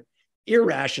incoherent,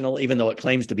 irrational, even though it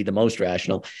claims to be the most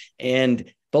rational,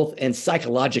 and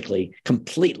psychologically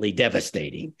completely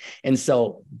devastating. And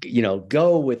so,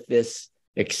 go with this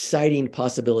exciting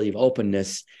possibility of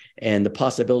openness and the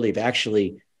possibility of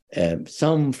actually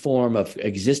some form of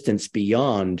existence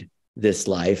beyond this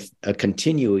life, a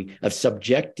continuing of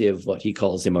subjective, what he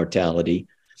calls immortality.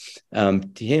 To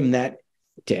him,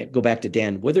 to go back to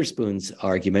Dan Witherspoon's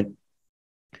argument,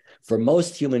 for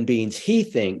most human beings, he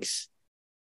thinks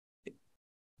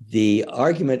the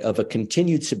argument of a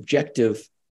continued subjective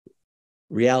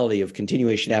reality of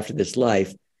continuation after this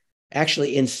life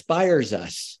actually inspires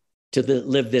us to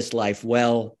live this life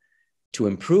well, to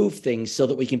improve things so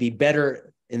that we can be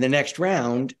better in the next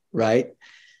round, right?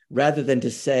 Rather than to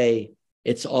say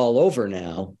it's all over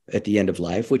now at the end of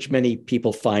life, which many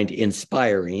people find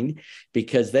inspiring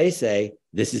because they say,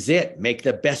 this is it, make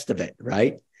the best of it,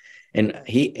 right? And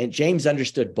James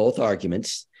understood both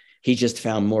arguments. He just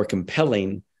found more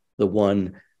compelling the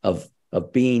one of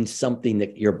being something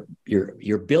that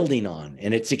you're building on.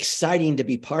 And it's exciting to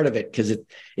be part of it because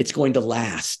it's going to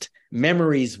last.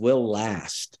 Memories will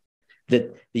last.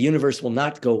 That the universe will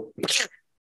not go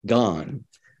gone,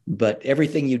 but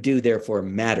everything you do, therefore,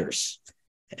 matters.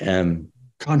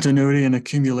 Continuity and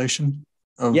accumulation.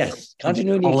 Yes,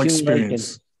 continuity and accumulation.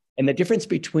 Experience. And the difference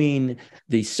between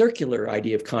the circular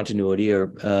idea of continuity, or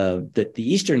that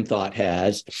the Eastern thought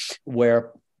has,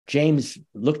 where James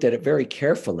looked at it very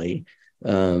carefully,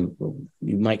 you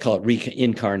might call it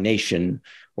reincarnation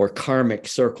or karmic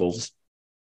circles.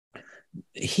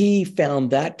 He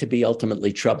found that to be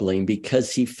ultimately troubling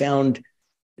because he found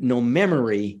no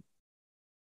memory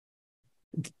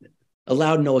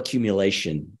allowed no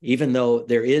accumulation, even though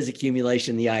there is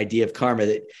accumulation, the idea of karma,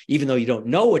 that even though you don't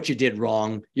know what you did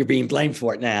wrong, you're being blamed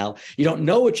for it now. You don't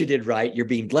know what you did right, you're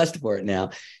being blessed for it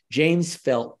now. James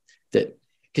felt that,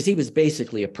 because he was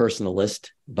basically a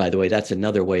personalist, by the way, that's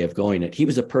another way of going it. He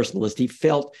was a personalist. He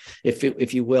felt,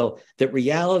 if you will, that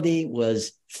reality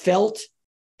was felt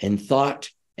and thought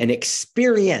and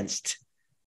experienced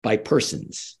by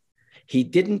persons. He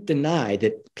didn't deny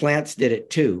that plants did it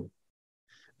too,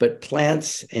 but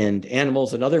plants and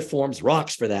animals and other forms,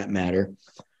 rocks for that matter,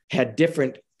 had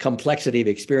different complexity of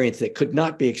experience that could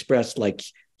not be expressed like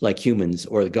humans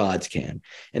or the gods can.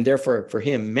 And therefore, for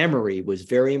him, memory was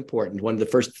very important.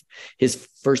 His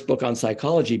first book on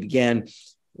psychology began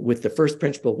with the first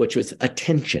principle, which was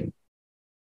attention.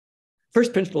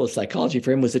 First principle of psychology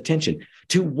for him was attention.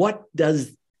 To what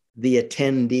does the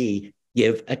attendee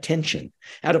give attention?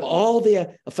 Out of all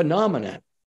the phenomena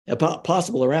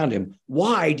possible around him,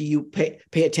 why do you pay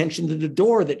attention to the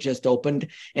door that just opened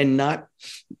and not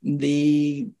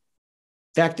the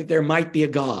fact that there might be a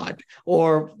God,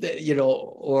 or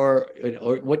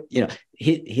what,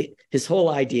 his whole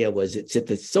idea was it's at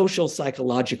the social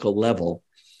psychological level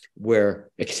where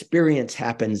experience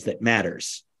happens that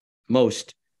matters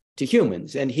most to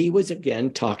humans. And he was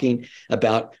again talking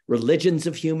about religions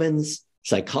of humans,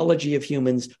 psychology of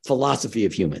humans, philosophy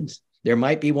of humans. There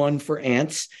might be one for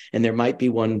ants and there might be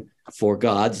one for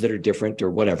gods that are different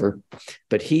or whatever.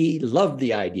 But he loved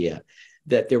the idea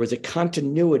that there was a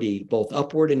continuity, both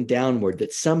upward and downward,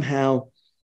 that somehow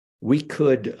we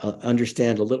could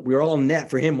understand a little. We're all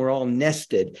for him, we're all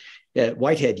nested.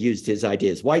 Whitehead used his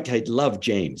ideas. Whitehead loved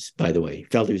James, by the way. He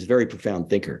felt he was a very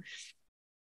profound thinker.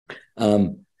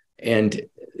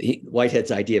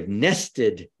 Whitehead's idea of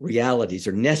nested realities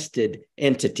or nested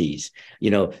entities.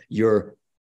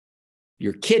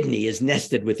 Your kidney is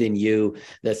nested within you.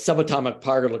 The subatomic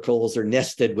particles are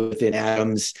nested within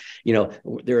atoms.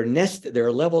 There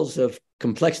are levels of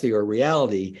complexity or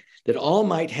reality that all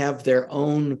might have their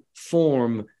own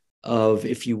form of,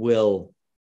 if you will,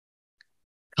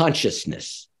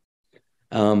 consciousness.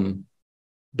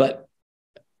 But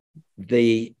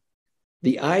the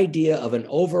idea of an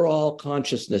overall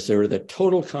consciousness or the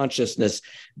total consciousness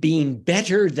being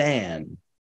better than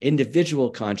individual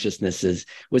consciousnesses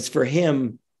was for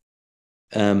him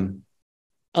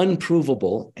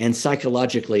unprovable and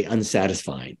psychologically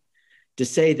unsatisfying. To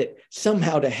say that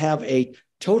somehow to have a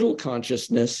total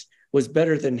consciousness was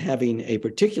better than having a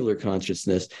particular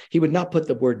consciousness, he would not put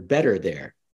the word better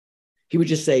there. He would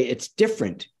just say it's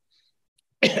different.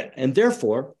 And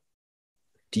therefore,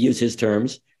 to use his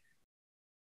terms,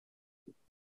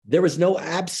 there was no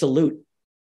absolute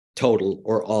total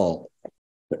or all.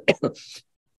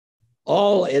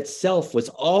 All itself was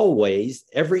always,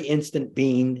 every instant,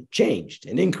 being changed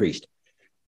and increased.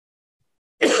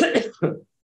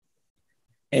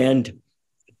 And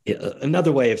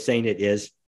another way of saying it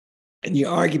is, in the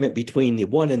argument between the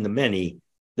one and the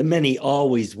many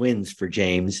always wins for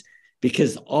James,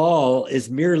 because all is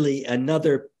merely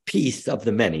another piece of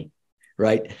the many,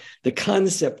 right? The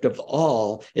concept of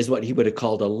all is what he would have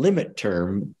called a limit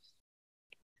term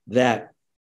that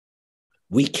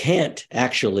we can't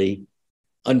actually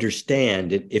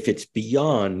understand it if it's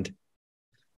beyond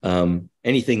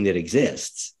anything that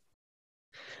exists.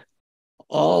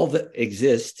 All that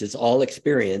exists is all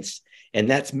experience, and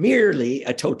that's merely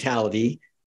a totality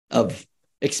of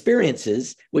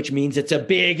experiences, which means it's a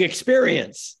big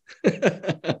experience,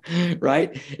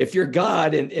 right? If you're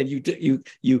God and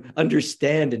you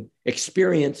understand and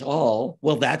experience all,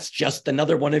 well, that's just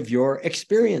another one of your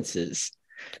experiences,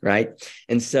 right?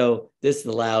 And so this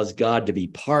allows God to be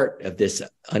part of this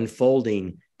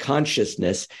unfolding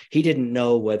consciousness. He didn't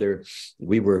know whether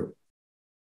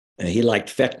he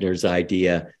liked Fechner's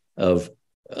idea of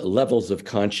levels of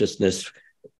consciousness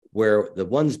where the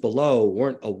ones below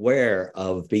weren't aware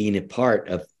of being a part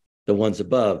of the ones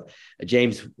above.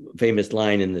 James' famous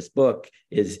line in this book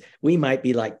is, we might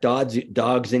be like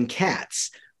dogs and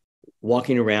cats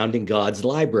walking around in God's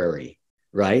library,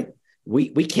 right?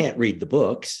 We can't read the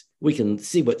books. We can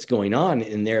see what's going on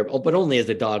in there, but only as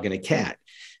a dog and a cat.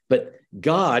 But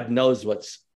God knows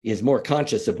is more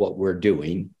conscious of what we're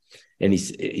doing. And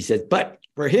he says, but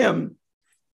for him,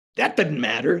 that didn't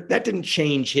matter. That didn't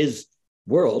change his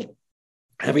world.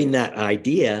 Having that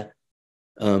idea,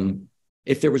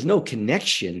 if there was no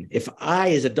connection, if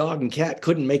I as a dog and cat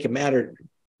couldn't make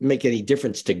any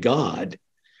difference to God,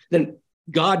 then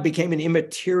God became an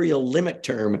immaterial limit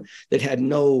term that had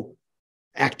no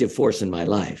active force in my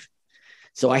life.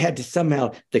 So I had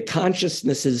to the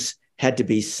consciousnesses had to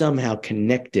be somehow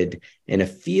connected, and a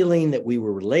feeling that we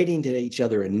were relating to each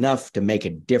other enough to make a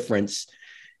difference.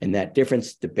 And that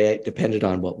difference depended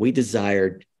on what we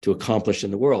desired to accomplish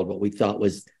in the world, what we thought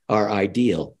was our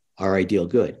ideal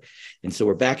good. And so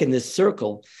we're back in this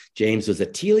circle. James was a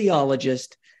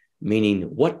teleologist, meaning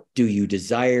what do you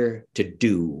desire to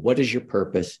do? What is your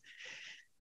purpose?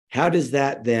 How does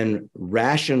that then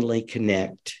rationally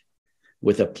connect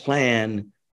with a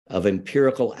plan of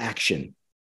empirical action,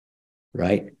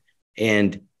 right?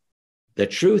 And the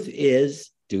truth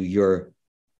is, do your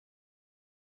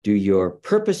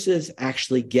purposes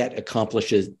actually get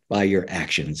accomplished by your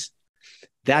actions?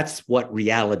 That's what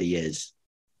reality is.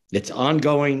 It's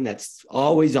ongoing. That's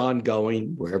always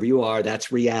ongoing. Wherever you are,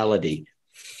 that's reality.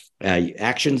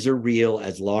 Actions are real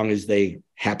as long as they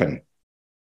happen.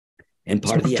 And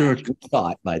part of the action,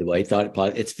 thought, by the way,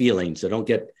 it's feeling. So don't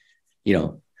get,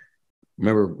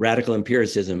 remember, radical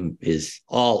empiricism is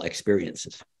all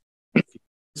experiences.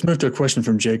 Let's move to a question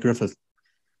from Jay Griffith.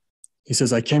 He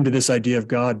says, I came to this idea of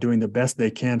God doing the best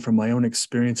they can from my own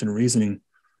experience and reasoning.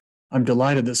 I'm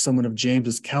delighted that someone of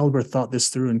James's caliber thought this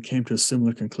through and came to a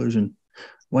similar conclusion.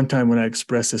 One time when I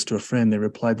expressed this to a friend, they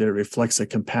replied that it reflects a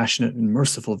compassionate and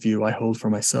merciful view I hold for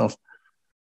myself.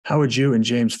 How would you and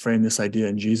James frame this idea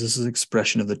in Jesus'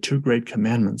 expression of the two great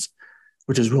commandments,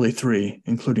 which is really three,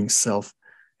 including self,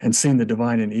 and seeing the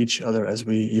divine in each other as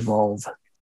we evolve?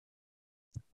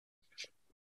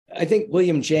 I think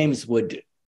William James would,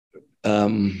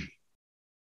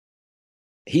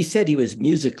 he said he was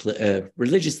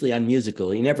religiously unmusical.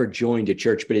 He never joined a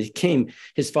church, but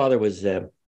his father was a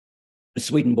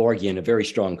Swedenborgian, a very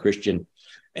strong Christian,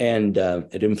 and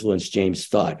it influenced James'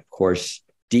 thought, of course,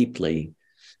 deeply.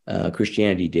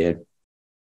 Christianity did.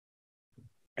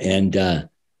 And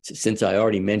since I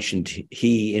already mentioned,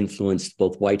 he influenced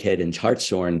both Whitehead and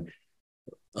Hartshorne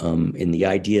in the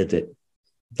idea that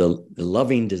the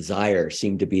loving desire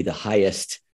seemed to be the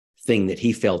highest thing that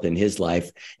he felt in his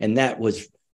life. And that was,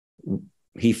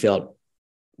 he felt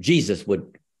Jesus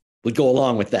would go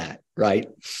along with that, right?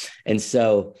 And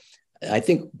so I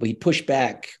think we push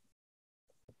back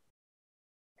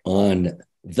on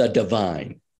the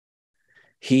divine.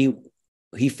 He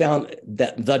found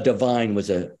that the divine was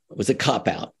a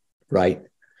cop-out, right?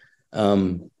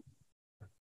 Why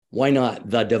not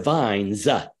the divines?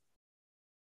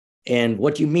 And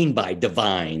what do you mean by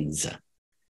divines?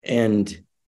 And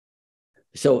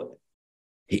so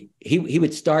he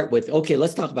would start with, okay,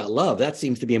 let's talk about love. That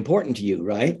seems to be important to you,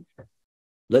 right?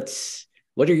 In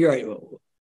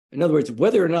other words,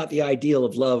 whether or not the ideal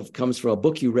of love comes from a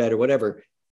book you read or whatever,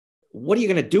 what are you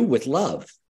going to do with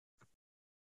love?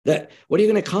 What are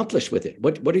you going to accomplish with it?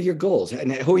 What are your goals?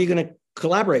 And who are you going to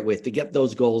collaborate with to get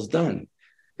those goals done?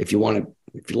 If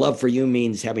love for you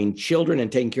means having children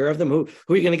and taking care of them, who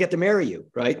are you going to get to marry you,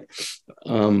 right?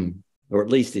 Or at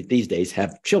least these days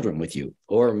have children with you,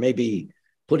 or maybe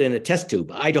put in a test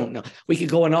tube. I don't know. We could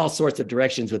go in all sorts of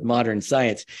directions with modern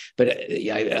science, but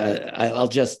I'll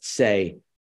just say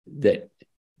that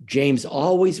James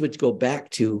always would go back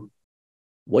to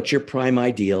what's your prime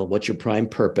ideal, what's your prime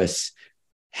purpose,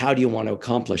 how do you want to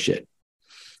accomplish it?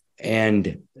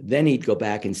 And then he'd go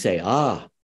back and say, well,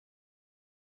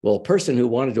 a person who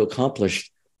wanted to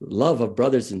accomplish love of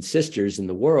brothers and sisters in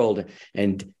the world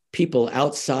and people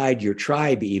outside your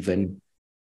tribe even,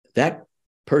 that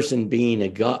person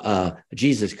being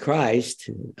Jesus Christ,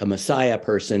 a Messiah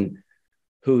person,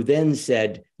 who then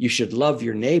said, you should love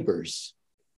your neighbors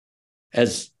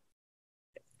as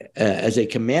a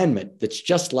commandment that's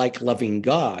just like loving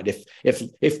God.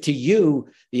 If to you,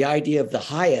 the idea of the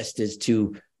highest is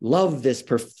to love this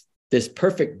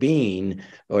perfect being,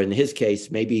 or in his case,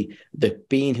 maybe the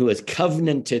being who has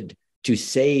covenanted to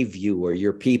save you or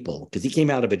your people, because he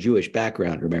came out of a Jewish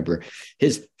background, remember.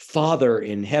 His father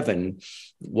in heaven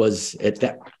was at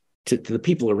that, to the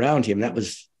people around him, that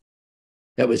was,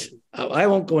 I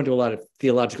won't go into a lot of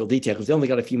theological detail because we only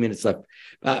got a few minutes left,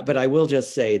 but I will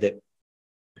just say that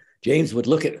James would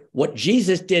look at what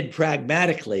Jesus did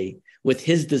pragmatically with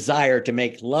his desire to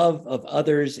make love of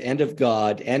others and of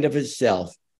God and of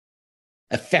himself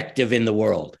effective in the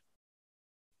world.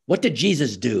 What did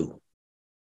Jesus do?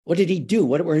 What did he do?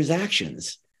 What were his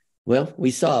actions? Well,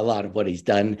 we saw a lot of what he's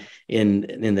done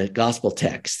in the gospel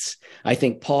texts. I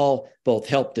think Paul both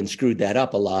helped and screwed that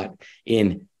up a lot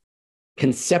in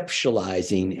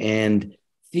conceptualizing and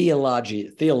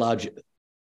theologically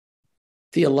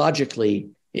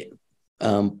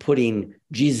putting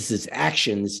Jesus's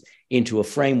actions into a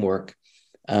framework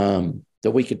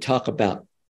that we could talk about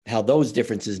how those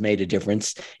differences made a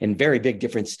difference, and very big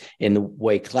difference in the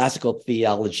way classical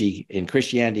theology in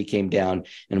Christianity came down,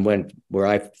 and where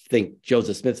I think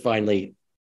Joseph Smith finally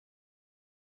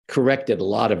corrected a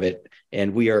lot of it.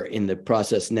 And we are in the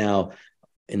process now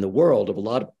in the world of a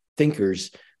lot of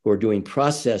thinkers who are doing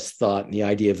process thought, and the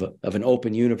idea of an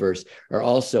open universe are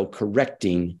also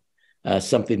correcting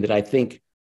something that I think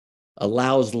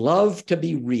allows love to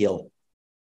be real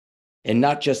and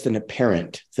not just an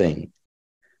apparent thing.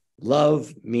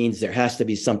 Love means there has to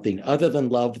be something other than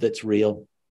love that's real.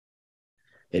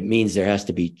 It means there has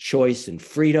to be choice and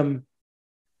freedom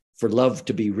for love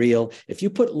to be real. If you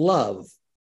put love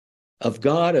of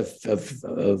God,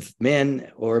 of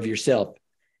men, or of yourself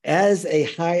as a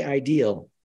high ideal,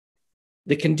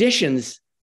 the conditions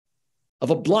of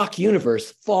a block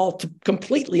universe fall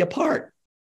completely apart.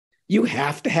 You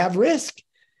have to have risk.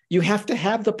 You have to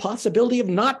have the possibility of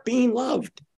not being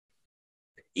loved.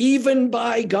 Even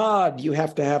by God, you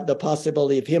have to have the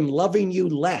possibility of him loving you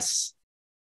less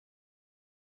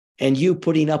and you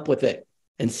putting up with it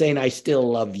and saying, I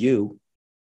still love you.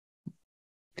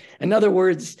 In other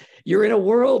words, you're in a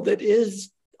world that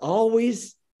is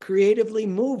always creatively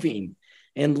moving,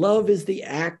 and love is the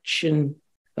action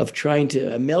of trying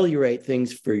to ameliorate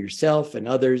things for yourself and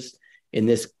others in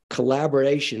this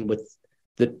collaboration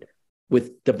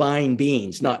with divine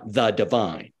beings, not the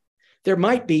divine. There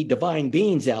might be divine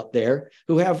beings out there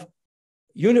who have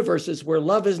universes where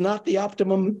love is not the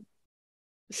optimum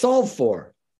solve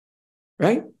for,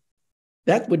 right?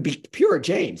 That would be pure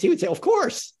James. He would say, of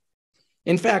course.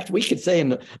 In fact, we could say in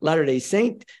the Latter-day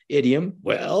Saint idiom,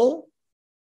 well,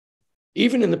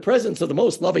 even in the presence of the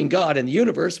most loving God in the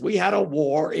universe, we had a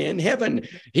war in heaven.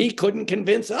 He couldn't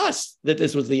convince us that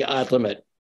this was the ultimate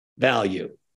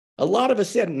value. A lot of us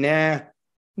said, no,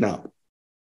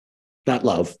 not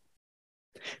love.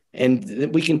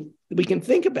 And we can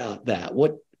think about that.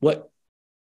 What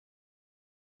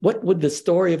would the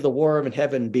story of the war in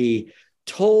heaven be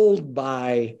told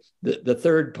by the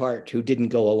third part who didn't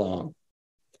go along?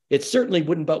 It certainly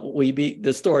wouldn't be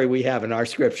the story we have in our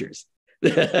scriptures.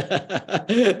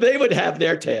 They would have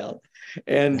their tale.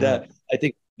 And I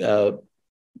think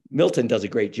Milton does a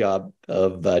great job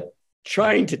of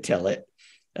trying to tell it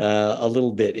a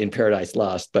little bit in Paradise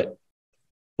Lost. But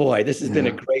boy, this has been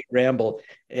a great ramble.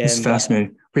 And it's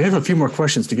fascinating. We have a few more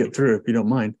questions to get through, if you don't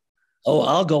mind. Oh,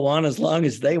 I'll go on as long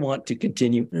as they want to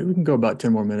continue. We can go about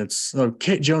 10 more minutes. So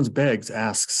Kate Jones-Beggs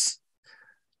asks,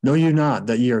 know you not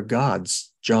that ye are gods?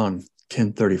 John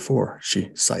 10:34,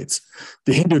 she cites.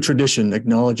 The Hindu tradition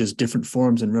acknowledges different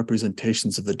forms and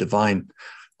representations of the divine,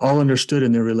 all understood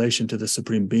in their relation to the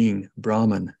supreme being,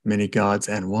 Brahman, many gods,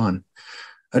 and one.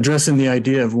 Addressing the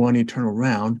idea of one eternal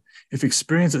round, if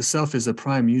experience itself is the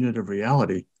prime unit of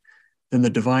reality, then the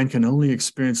divine can only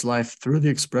experience life through the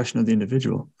expression of the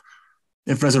individual.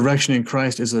 If resurrection in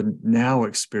Christ is a now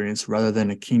experience rather than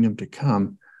a kingdom to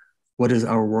come, what is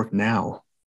our work now?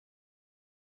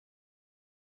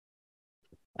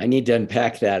 I need to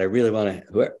unpack that. I really want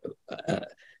to,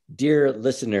 dear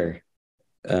listener,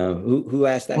 who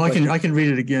asked that question? I can read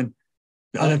it again.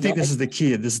 I think this is the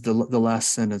key. This is the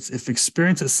last sentence. If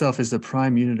experience itself is the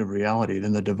prime unit of reality,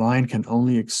 then the divine can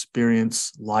only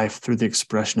experience life through the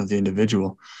expression of the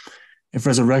individual. If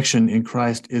resurrection in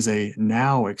Christ is a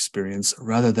now experience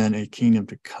rather than a kingdom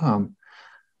to come,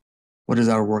 what is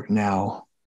our work now?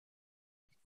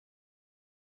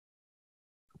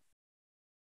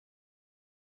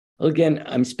 Well, again,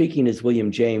 I'm speaking as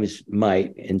William James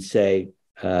might and say,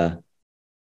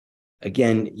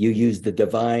 again, you used the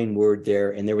divine word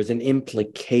there, and there was an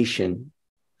implication.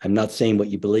 I'm not saying what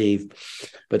you believe,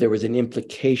 but there was an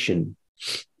implication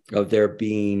of there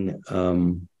being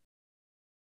an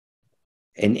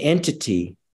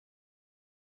entity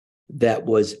that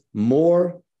was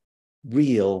more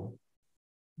real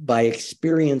by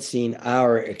experiencing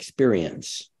our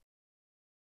experience.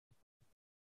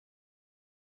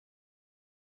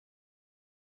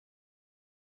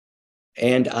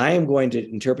 And I am going to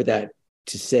interpret that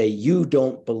to say you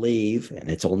don't believe, and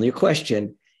it's only a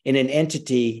question, in an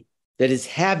entity that is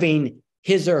having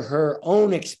his or her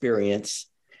own experience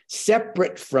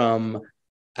separate from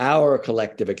our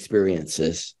collective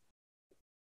experiences,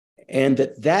 and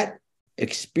that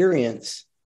experience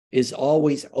is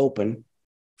always open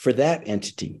for that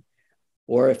entity.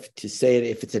 Or if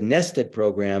it's a nested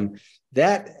program,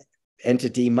 that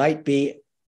entity might be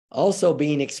also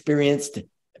being experienced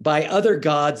by other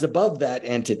gods above that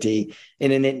entity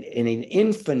in an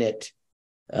infinite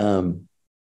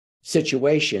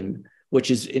situation, which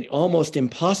is almost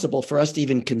impossible for us to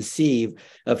even conceive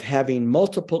of having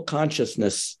multiple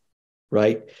consciousness,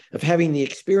 right? Of having the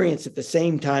experience at the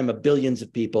same time of billions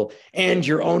of people and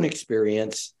your own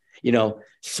experience,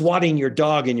 swatting your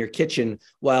dog in your kitchen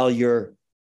while you're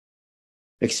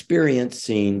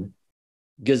experiencing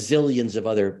gazillions of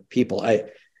other people.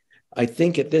 I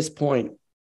think at this point,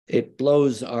 it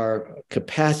blows our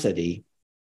capacity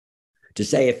to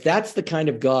say, if that's the kind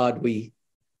of God we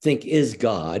think is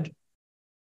God,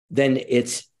 then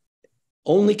it's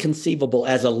only conceivable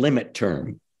as a limit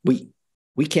term.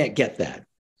 We can't get that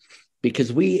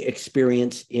because we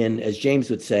experience as James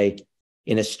would say,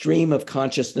 in a stream of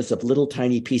consciousness of little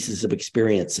tiny pieces of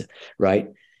experience, right?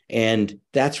 And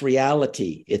that's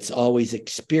reality. It's always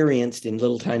experienced in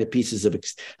little tiny pieces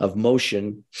of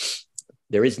motion.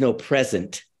 There is no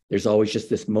present. There's always just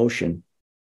this motion.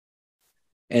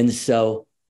 And so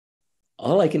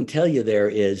all I can tell you there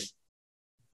is,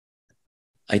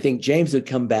 I think James would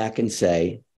come back and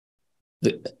say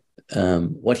that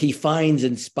what he finds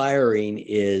inspiring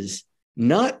is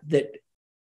not that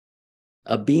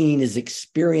a being is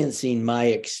experiencing my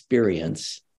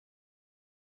experience,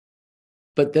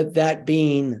 but that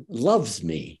being loves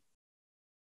me.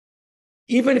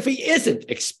 Even if he isn't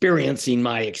experiencing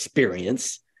my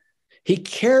experience, he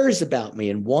cares about me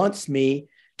and wants me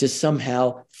to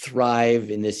somehow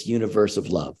thrive in this universe of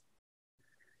love.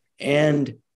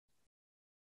 And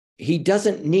he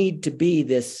doesn't need to be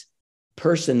this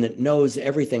person that knows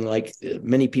everything, like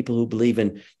many people who believe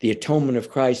in the atonement of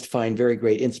Christ find very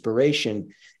great inspiration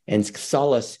and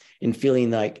solace in feeling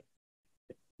like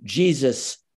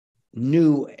Jesus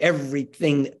knew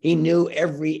everything. He knew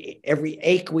every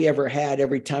ache we ever had,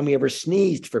 every time we ever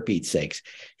sneezed, for Pete's sakes.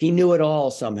 He knew it all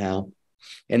somehow.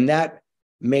 And that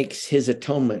makes his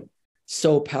atonement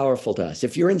so powerful to us.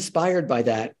 If you're inspired by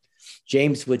that,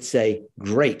 James would say,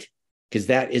 great, because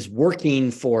that is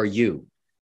working for you,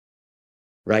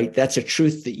 right? That's a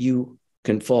truth that you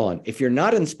can fall on. If you're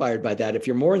not inspired by that, if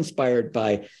you're more inspired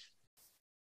by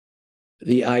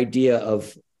the idea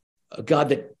of a God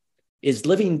that is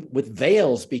living with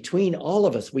veils between all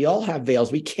of us. We all have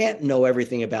veils. We can't know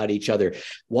everything about each other.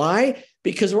 Why?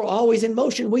 Because we're always in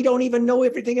motion. We don't even know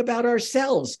everything about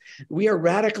ourselves. We are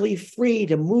radically free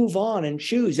to move on and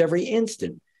choose every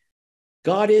instant.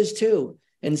 God is too.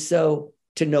 And so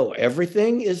to know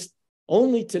everything is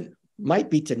only might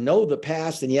be to know the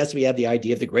past. And yes, we have the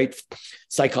idea of the great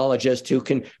psychologist who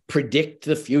can predict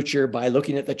the future by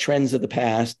looking at the trends of the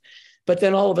past. But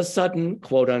then all of a sudden,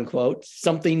 quote unquote,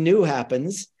 something new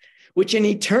happens, which in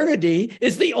eternity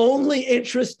is the only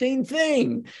interesting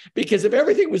thing. Because if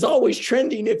everything was always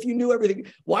trending, if you knew everything,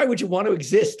 why would you want to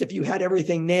exist if you had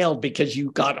everything nailed because you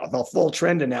got the full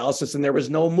trend analysis and there was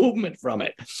no movement from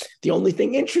it? The only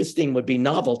thing interesting would be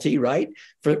novelty, right?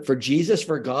 For Jesus,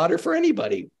 for God, or for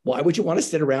anybody. Why would you want to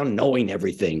sit around knowing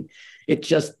everything? And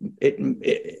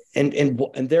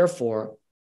therefore,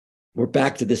 we're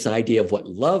back to this idea of what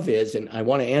love is. And I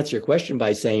want to answer your question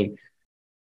by saying,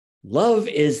 love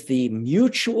is the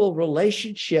mutual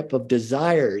relationship of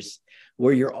desires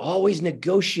where you're always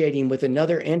negotiating with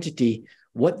another entity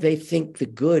what they think the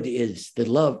good is, that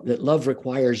love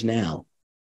requires now.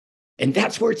 And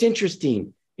that's where it's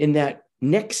interesting, in that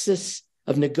nexus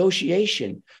of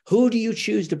negotiation. Who do you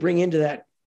choose to bring into that?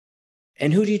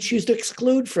 And who do you choose to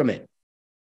exclude from it?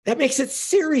 That makes it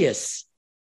serious,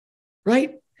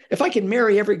 right? If I could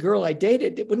marry every girl I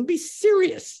dated, it wouldn't be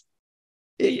serious.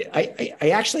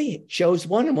 I actually chose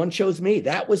one and one chose me.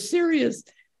 That was serious.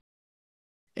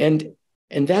 And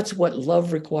that's what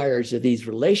love requires, are these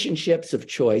relationships of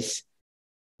choice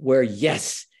where,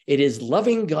 yes, it is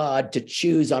loving God to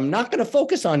choose. I'm not going to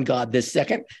focus on God this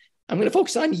second. I'm going to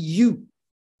focus on you.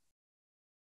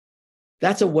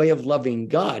 That's a way of loving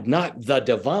God, not the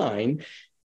divine.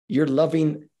 You're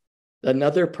loving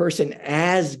another person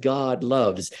as God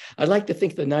loves. I'd like to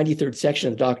think the 93rd section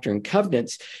of the Doctrine and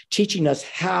Covenants teaching us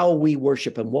how we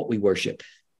worship and what we worship.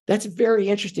 That's very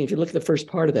interesting. If you look at the first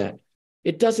part of that,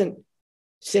 it doesn't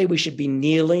say we should be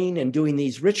kneeling and doing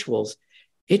these rituals.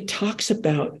 It talks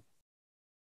about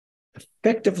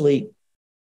effectively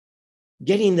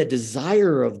getting the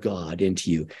desire of God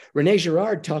into you. René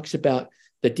Girard talks about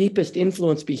the deepest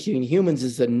influence between humans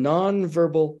is the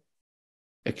nonverbal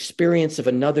experience of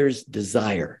another's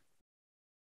desire.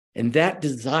 And that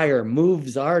desire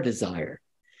moves our desire.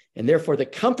 And therefore, the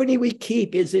company we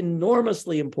keep is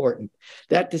enormously important.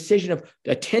 That decision of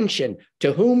attention,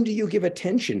 to whom do you give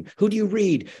attention? Who do you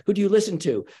read? Who do you listen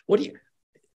to?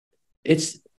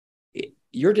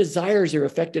 Your desires are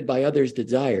affected by others'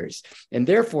 desires. And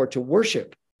therefore, to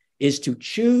worship is to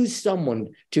choose someone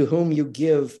to whom you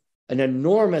give an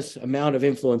enormous amount of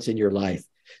influence in your life.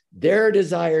 Their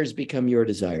desires become your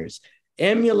desires.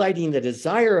 Emulating the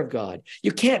desire of God.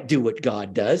 You can't do what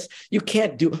God does. You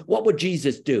can't do, what would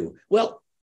Jesus do? Well,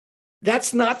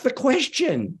 that's not the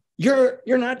question. You're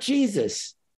not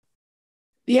Jesus.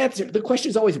 The question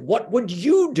is always, what would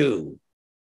you do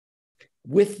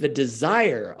with the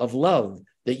desire of love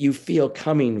that you feel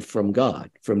coming from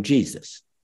God, from Jesus?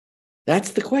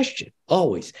 That's the question,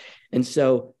 always. And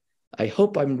so I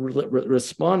hope I'm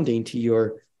responding to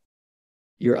your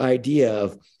idea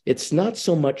of, it's not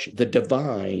so much the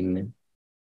divine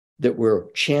that we're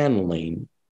channeling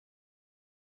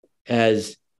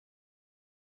as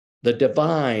the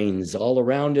divines all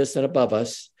around us and above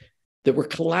us that we're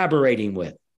collaborating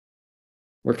with.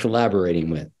 We're collaborating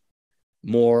with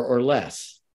more or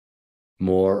less.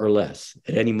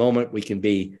 At any moment, we can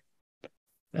be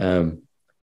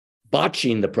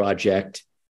botching the project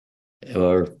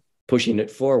or pushing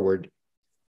it forward.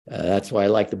 That's why I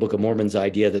like the Book of Mormon's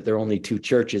idea that there are only two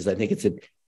churches. I think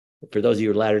for those of you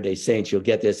who are Latter-day Saints, you'll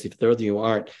get this. If those of you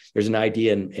aren't, there's an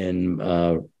idea in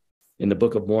the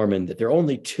Book of Mormon that there are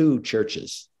only two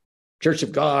churches, Church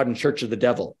of God and Church of the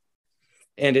Devil.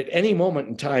 And at any moment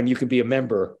in time, you can be a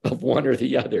member of one or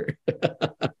the other.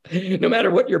 No matter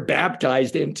what you're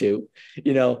baptized into,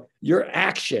 your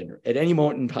action at any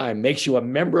moment in time makes you a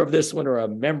member of this one or a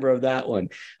member of that one.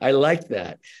 I like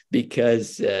that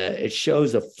because it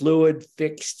shows a fluidity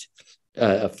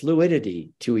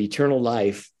to eternal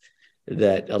life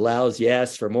that allows,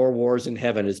 yes, for more wars in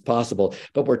heaven as possible,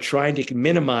 but we're trying to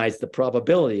minimize the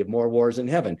probability of more wars in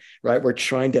heaven, right? We're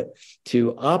trying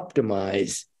to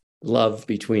optimize love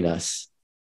between us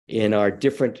in our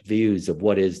different views of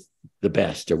what is the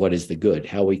best or what is the good.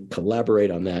 How we collaborate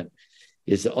on that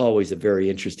is always a very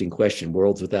interesting question.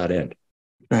 Worlds without end.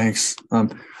 Thanks.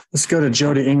 Let's go to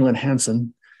Jody England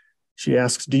Hansen. She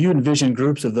asks, do you envision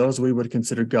groups of those we would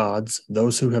consider gods,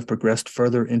 those who have progressed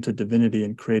further into divinity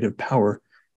and creative power?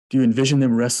 Do you envision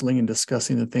them wrestling and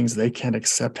discussing the things they can't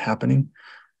accept happening,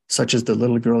 such as the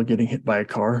little girl getting hit by a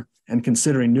car, and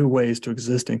considering new ways to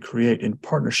exist and create in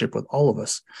partnership with all of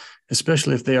us,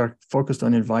 especially if they are focused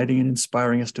on inviting and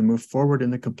inspiring us to move forward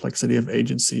in the complexity of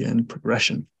agency and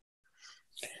progression?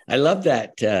 I love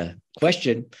that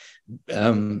question.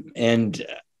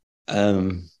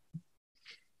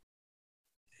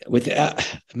 With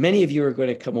many of you are going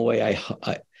to come away,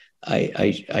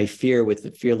 I fear, with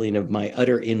the feeling of my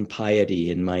utter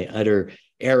impiety and my utter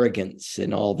arrogance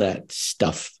and all that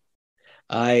stuff.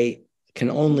 I can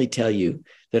only tell you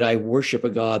that I worship a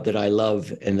God that I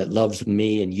love and that loves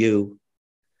me and you.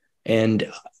 And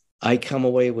I come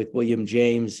away with William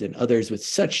James and others with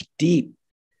such deep,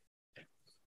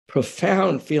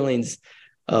 profound feelings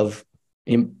of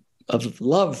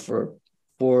love for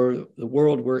the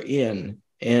world we're in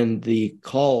and the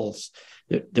calls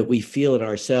that we feel in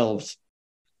ourselves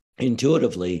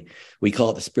intuitively. We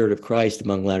call it the Spirit of Christ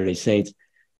among Latter-day Saints.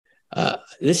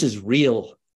 This is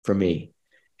real for me.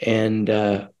 And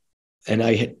I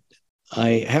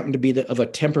happen to be of a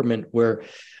temperament where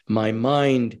my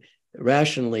mind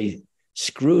rationally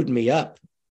screwed me up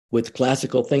with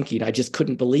classical thinking. I just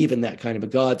couldn't believe in that kind of a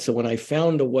God. So when I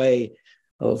found a way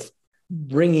of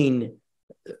bringing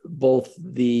both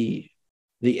the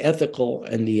ethical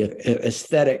and the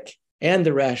aesthetic and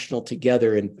the rational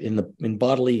together in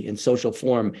bodily and social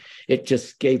form, it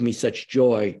just gave me such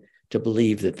joy to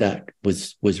believe that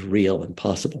was real and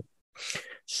possible.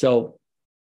 So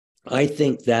I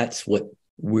think that's what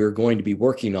we're going to be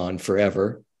working on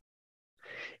forever,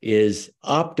 is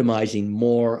optimizing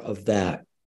more of that.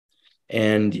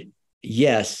 And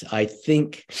yes, I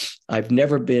think I've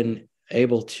never been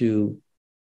able to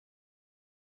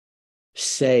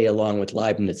say, along with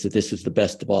Leibniz, that this is the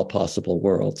best of all possible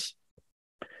worlds.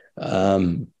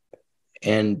 And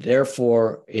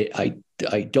therefore, I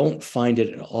don't find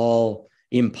it at all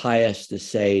impious to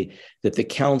say that the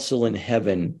council in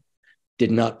heaven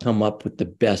did not come up with the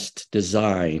best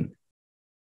design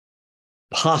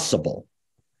possible.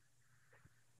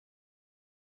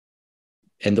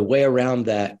 And the way around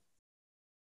that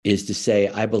is to say,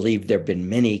 I believe there have been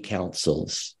many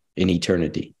councils in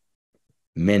eternity,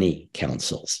 many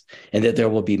councils, and that there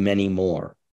will be many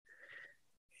more.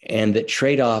 And that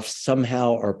trade-offs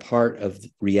somehow are part of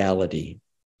reality.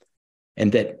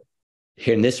 And that,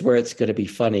 and this is where it's going to be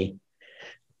funny,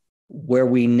 where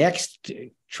we next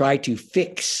try to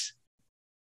fix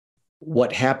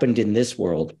what happened in this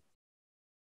world,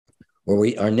 or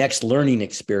our next learning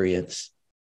experience,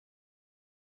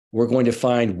 we're going to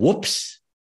find, whoops,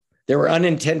 there were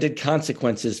unintended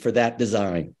consequences for that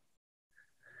design.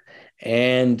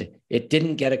 And it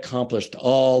didn't get accomplished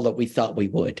all that we thought we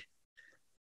would.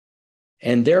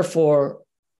 And therefore,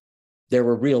 there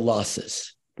were real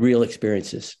losses, real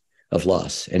experiences of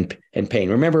loss and pain.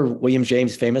 Remember William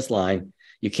James' famous line,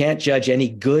 you can't judge any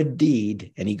good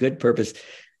deed, any good purpose,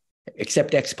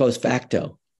 except ex post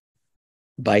facto,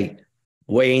 by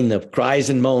weighing the cries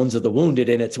and moans of the wounded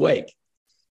in its wake.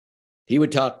 He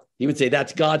would say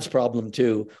that's God's problem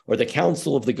too, or the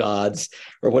council of the gods,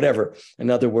 or whatever. In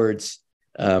other words,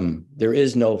 there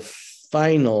is no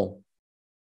final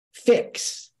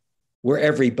fix where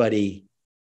everybody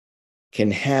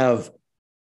can have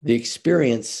the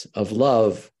experience of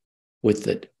love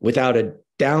without a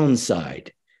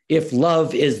downside if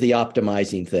love is the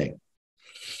optimizing thing.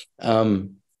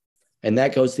 And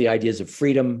that goes to the ideas of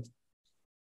freedom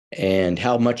and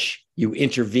how much you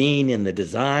intervene in the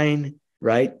design,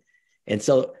 right? And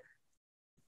so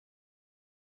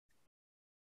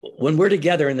when we're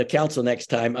together in the council next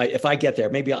time, if I get there,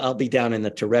 maybe I'll be down in the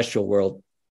terrestrial world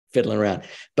fiddling around.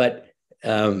 But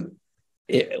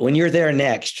when you're there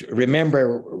next,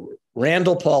 remember,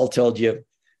 Randall Paul told you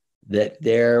that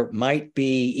there might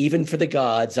be, even for the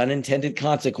gods, unintended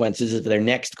consequences of their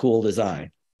next cool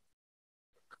design.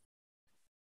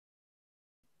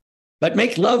 But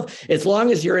make love, as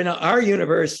long as you're in our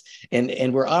universe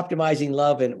and we're optimizing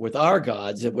love and with our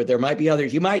gods, where there might be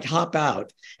others, you might hop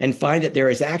out and find that there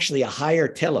is actually a higher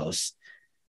telos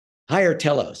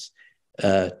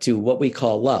to what we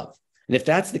call love. And if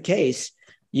that's the case,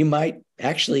 you might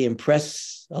actually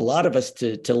impress a lot of us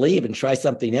to leave and try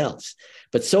something else.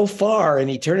 But so far in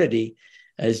eternity,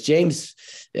 as James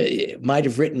might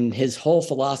have written, his whole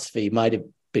philosophy might have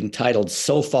been titled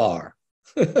 "So Far."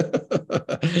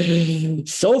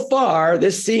 So far,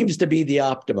 this seems to be the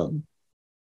optimum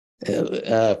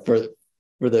for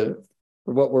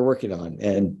what we're working on,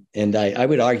 and I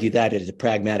would argue that is a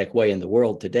pragmatic way in the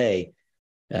world today.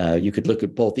 You could look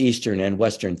at both Eastern and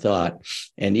Western thought,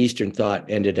 and Eastern thought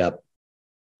ended up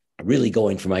really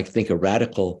going from, I think, a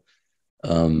radical,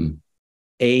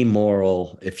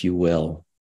 amoral, if you will,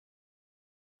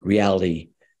 reality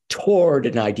toward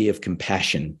an idea of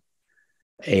compassion,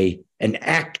 an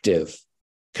active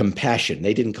compassion.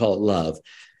 They didn't call it love.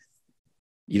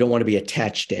 You don't want to be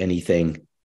attached to anything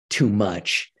too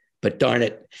much, but darn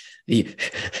it,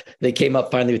 they came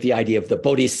up finally with the idea of the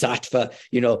bodhisattva,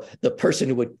 the person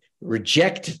who would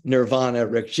reject nirvana,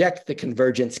 reject the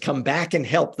convergence, come back and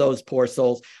help those poor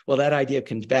souls. Well, that idea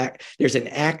comes back. There's an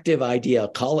active idea.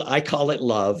 I call it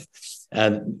love,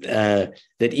 that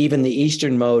even the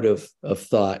Eastern mode of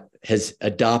thought has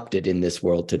adopted in this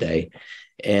world today.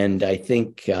 And I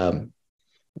think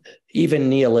even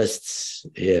nihilists,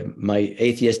 my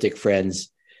atheistic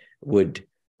friends,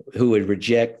 who would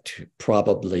reject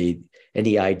probably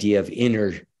any idea of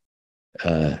inner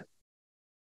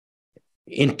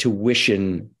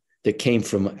intuition that came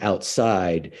from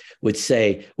outside, would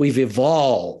say we've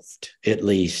evolved, at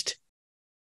least,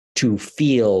 to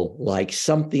feel like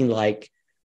something like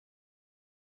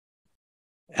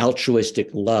altruistic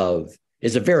love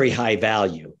is a very high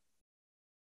value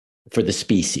for the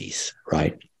species,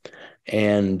 right?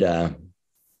 And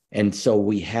so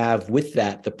we have with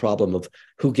that the problem of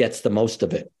who gets the most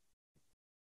of it.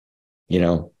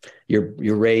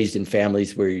 You're raised in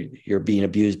families where you're being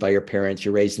abused by your parents.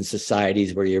 You're raised in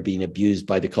societies where you're being abused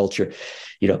by the culture.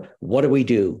 What do we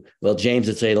do? Well, James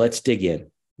would say, let's dig in.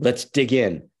 Let's dig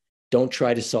in. Don't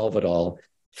try to solve it all.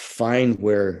 Find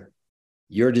where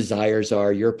your desires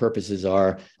are, your purposes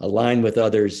are, align with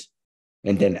others,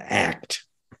 and then act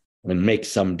and make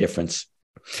some difference.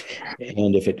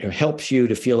 And if it helps you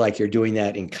to feel like you're doing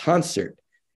that in concert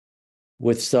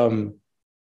with some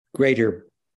greater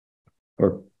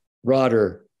or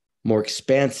broader, more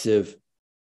expansive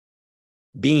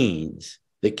beings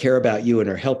that care about you and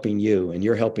are helping you and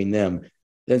you're helping them,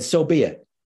 then so be it.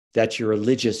 That's your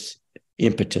religious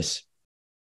impetus.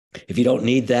 If you don't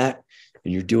need that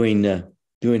and you're doing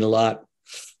a lot,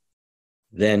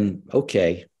 then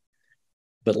okay.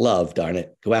 But love, darn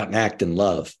it. Go out and act in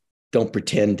love. Don't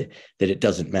pretend that it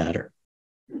doesn't matter.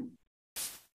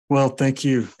 Well, thank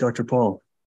you, Dr. Paul.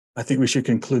 I think we should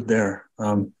conclude there.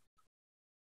 I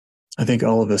think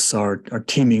all of us are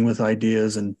teeming with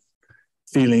ideas and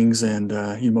feelings and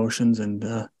emotions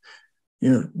and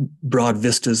broad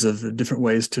vistas of different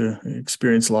ways to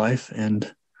experience life.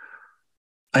 And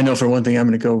I know for one thing, I'm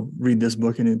going to go read this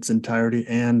book in its entirety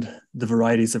and the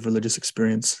varieties of religious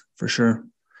experience for sure.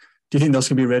 Do you think those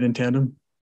can be read in tandem?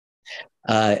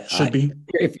 Should be.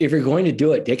 If you're going to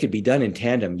do it, they could be done in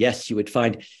tandem. Yes, you would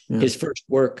find his first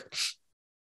work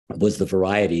was the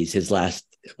varieties. His last,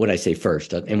 when I say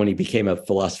first, and when he became a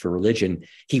philosopher of religion,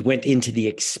 he went into the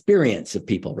experience of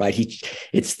people, right?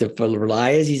 It's the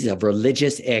varieties of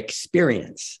religious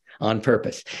experience on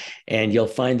purpose. And you'll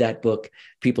find that book,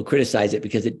 people criticize it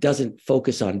because it doesn't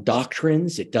focus on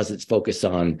doctrines. It doesn't focus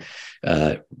on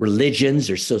religions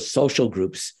or social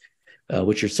groups,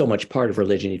 which are so much part of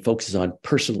religion. He focuses on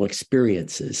personal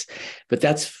experiences, but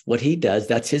that's what he does.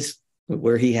 That's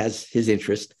where he has his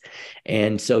interest.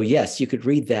 And so, yes, you could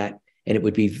read that and it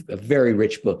would be a very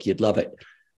rich book. You'd love it.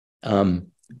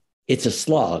 It's a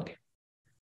slog.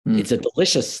 It's a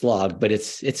delicious slog, but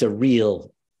it's a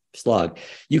real slog.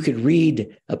 You could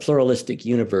read A Pluralistic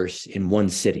Universe in one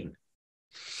sitting.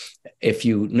 If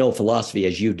you know philosophy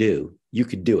as you do, you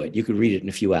could do it. You could read it in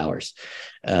a few hours.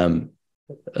 Of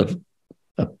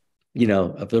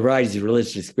the rise of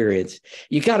religious experience,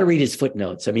 you got to read his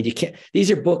footnotes. I mean, you can't.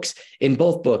 These are books. In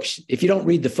both books, if you don't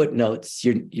read the footnotes,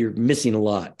 you're missing a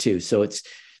lot too. So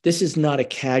this is not a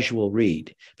casual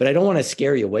read, but I don't want to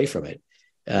scare you away from it.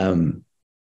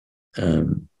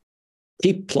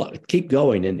 Keep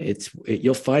going, and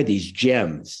you'll find these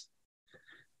gems,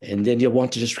 and then you'll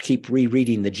want to just keep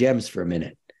rereading the gems for a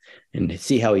minute and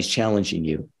see how he's challenging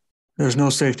you. There's no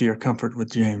safety or comfort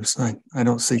with James. I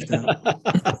don't seek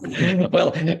that.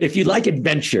 Well, if you like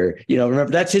adventure,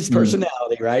 remember that's his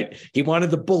personality, right? He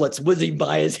wanted the bullets whizzing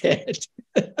by his head.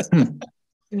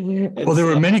 Well, there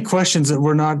were many questions that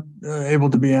were not able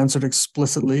to be answered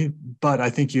explicitly, but I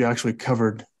think you actually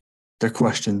covered their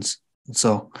questions.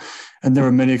 And there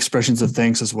were many expressions of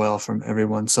thanks as well from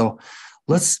everyone. So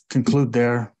let's conclude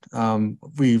there.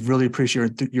 We really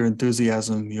appreciate your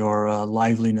enthusiasm, your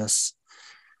liveliness.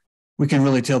 We can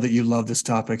really tell that you love this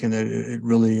topic, and it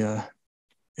really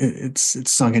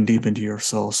it's sunken deep into your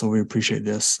soul. So we appreciate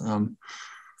this.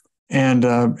 And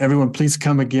everyone, please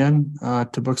come again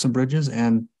to Books and Bridges.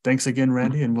 And thanks again,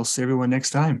 Randy. And we'll see everyone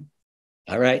next time.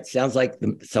 All right. Sounds like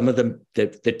some of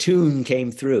the tune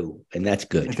came through, and that's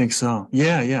good. I think so.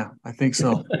 Yeah. I think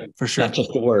so, for sure. Not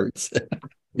just the words.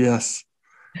 Yes.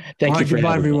 Thank you.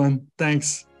 Goodbye, everyone.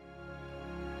 Thanks.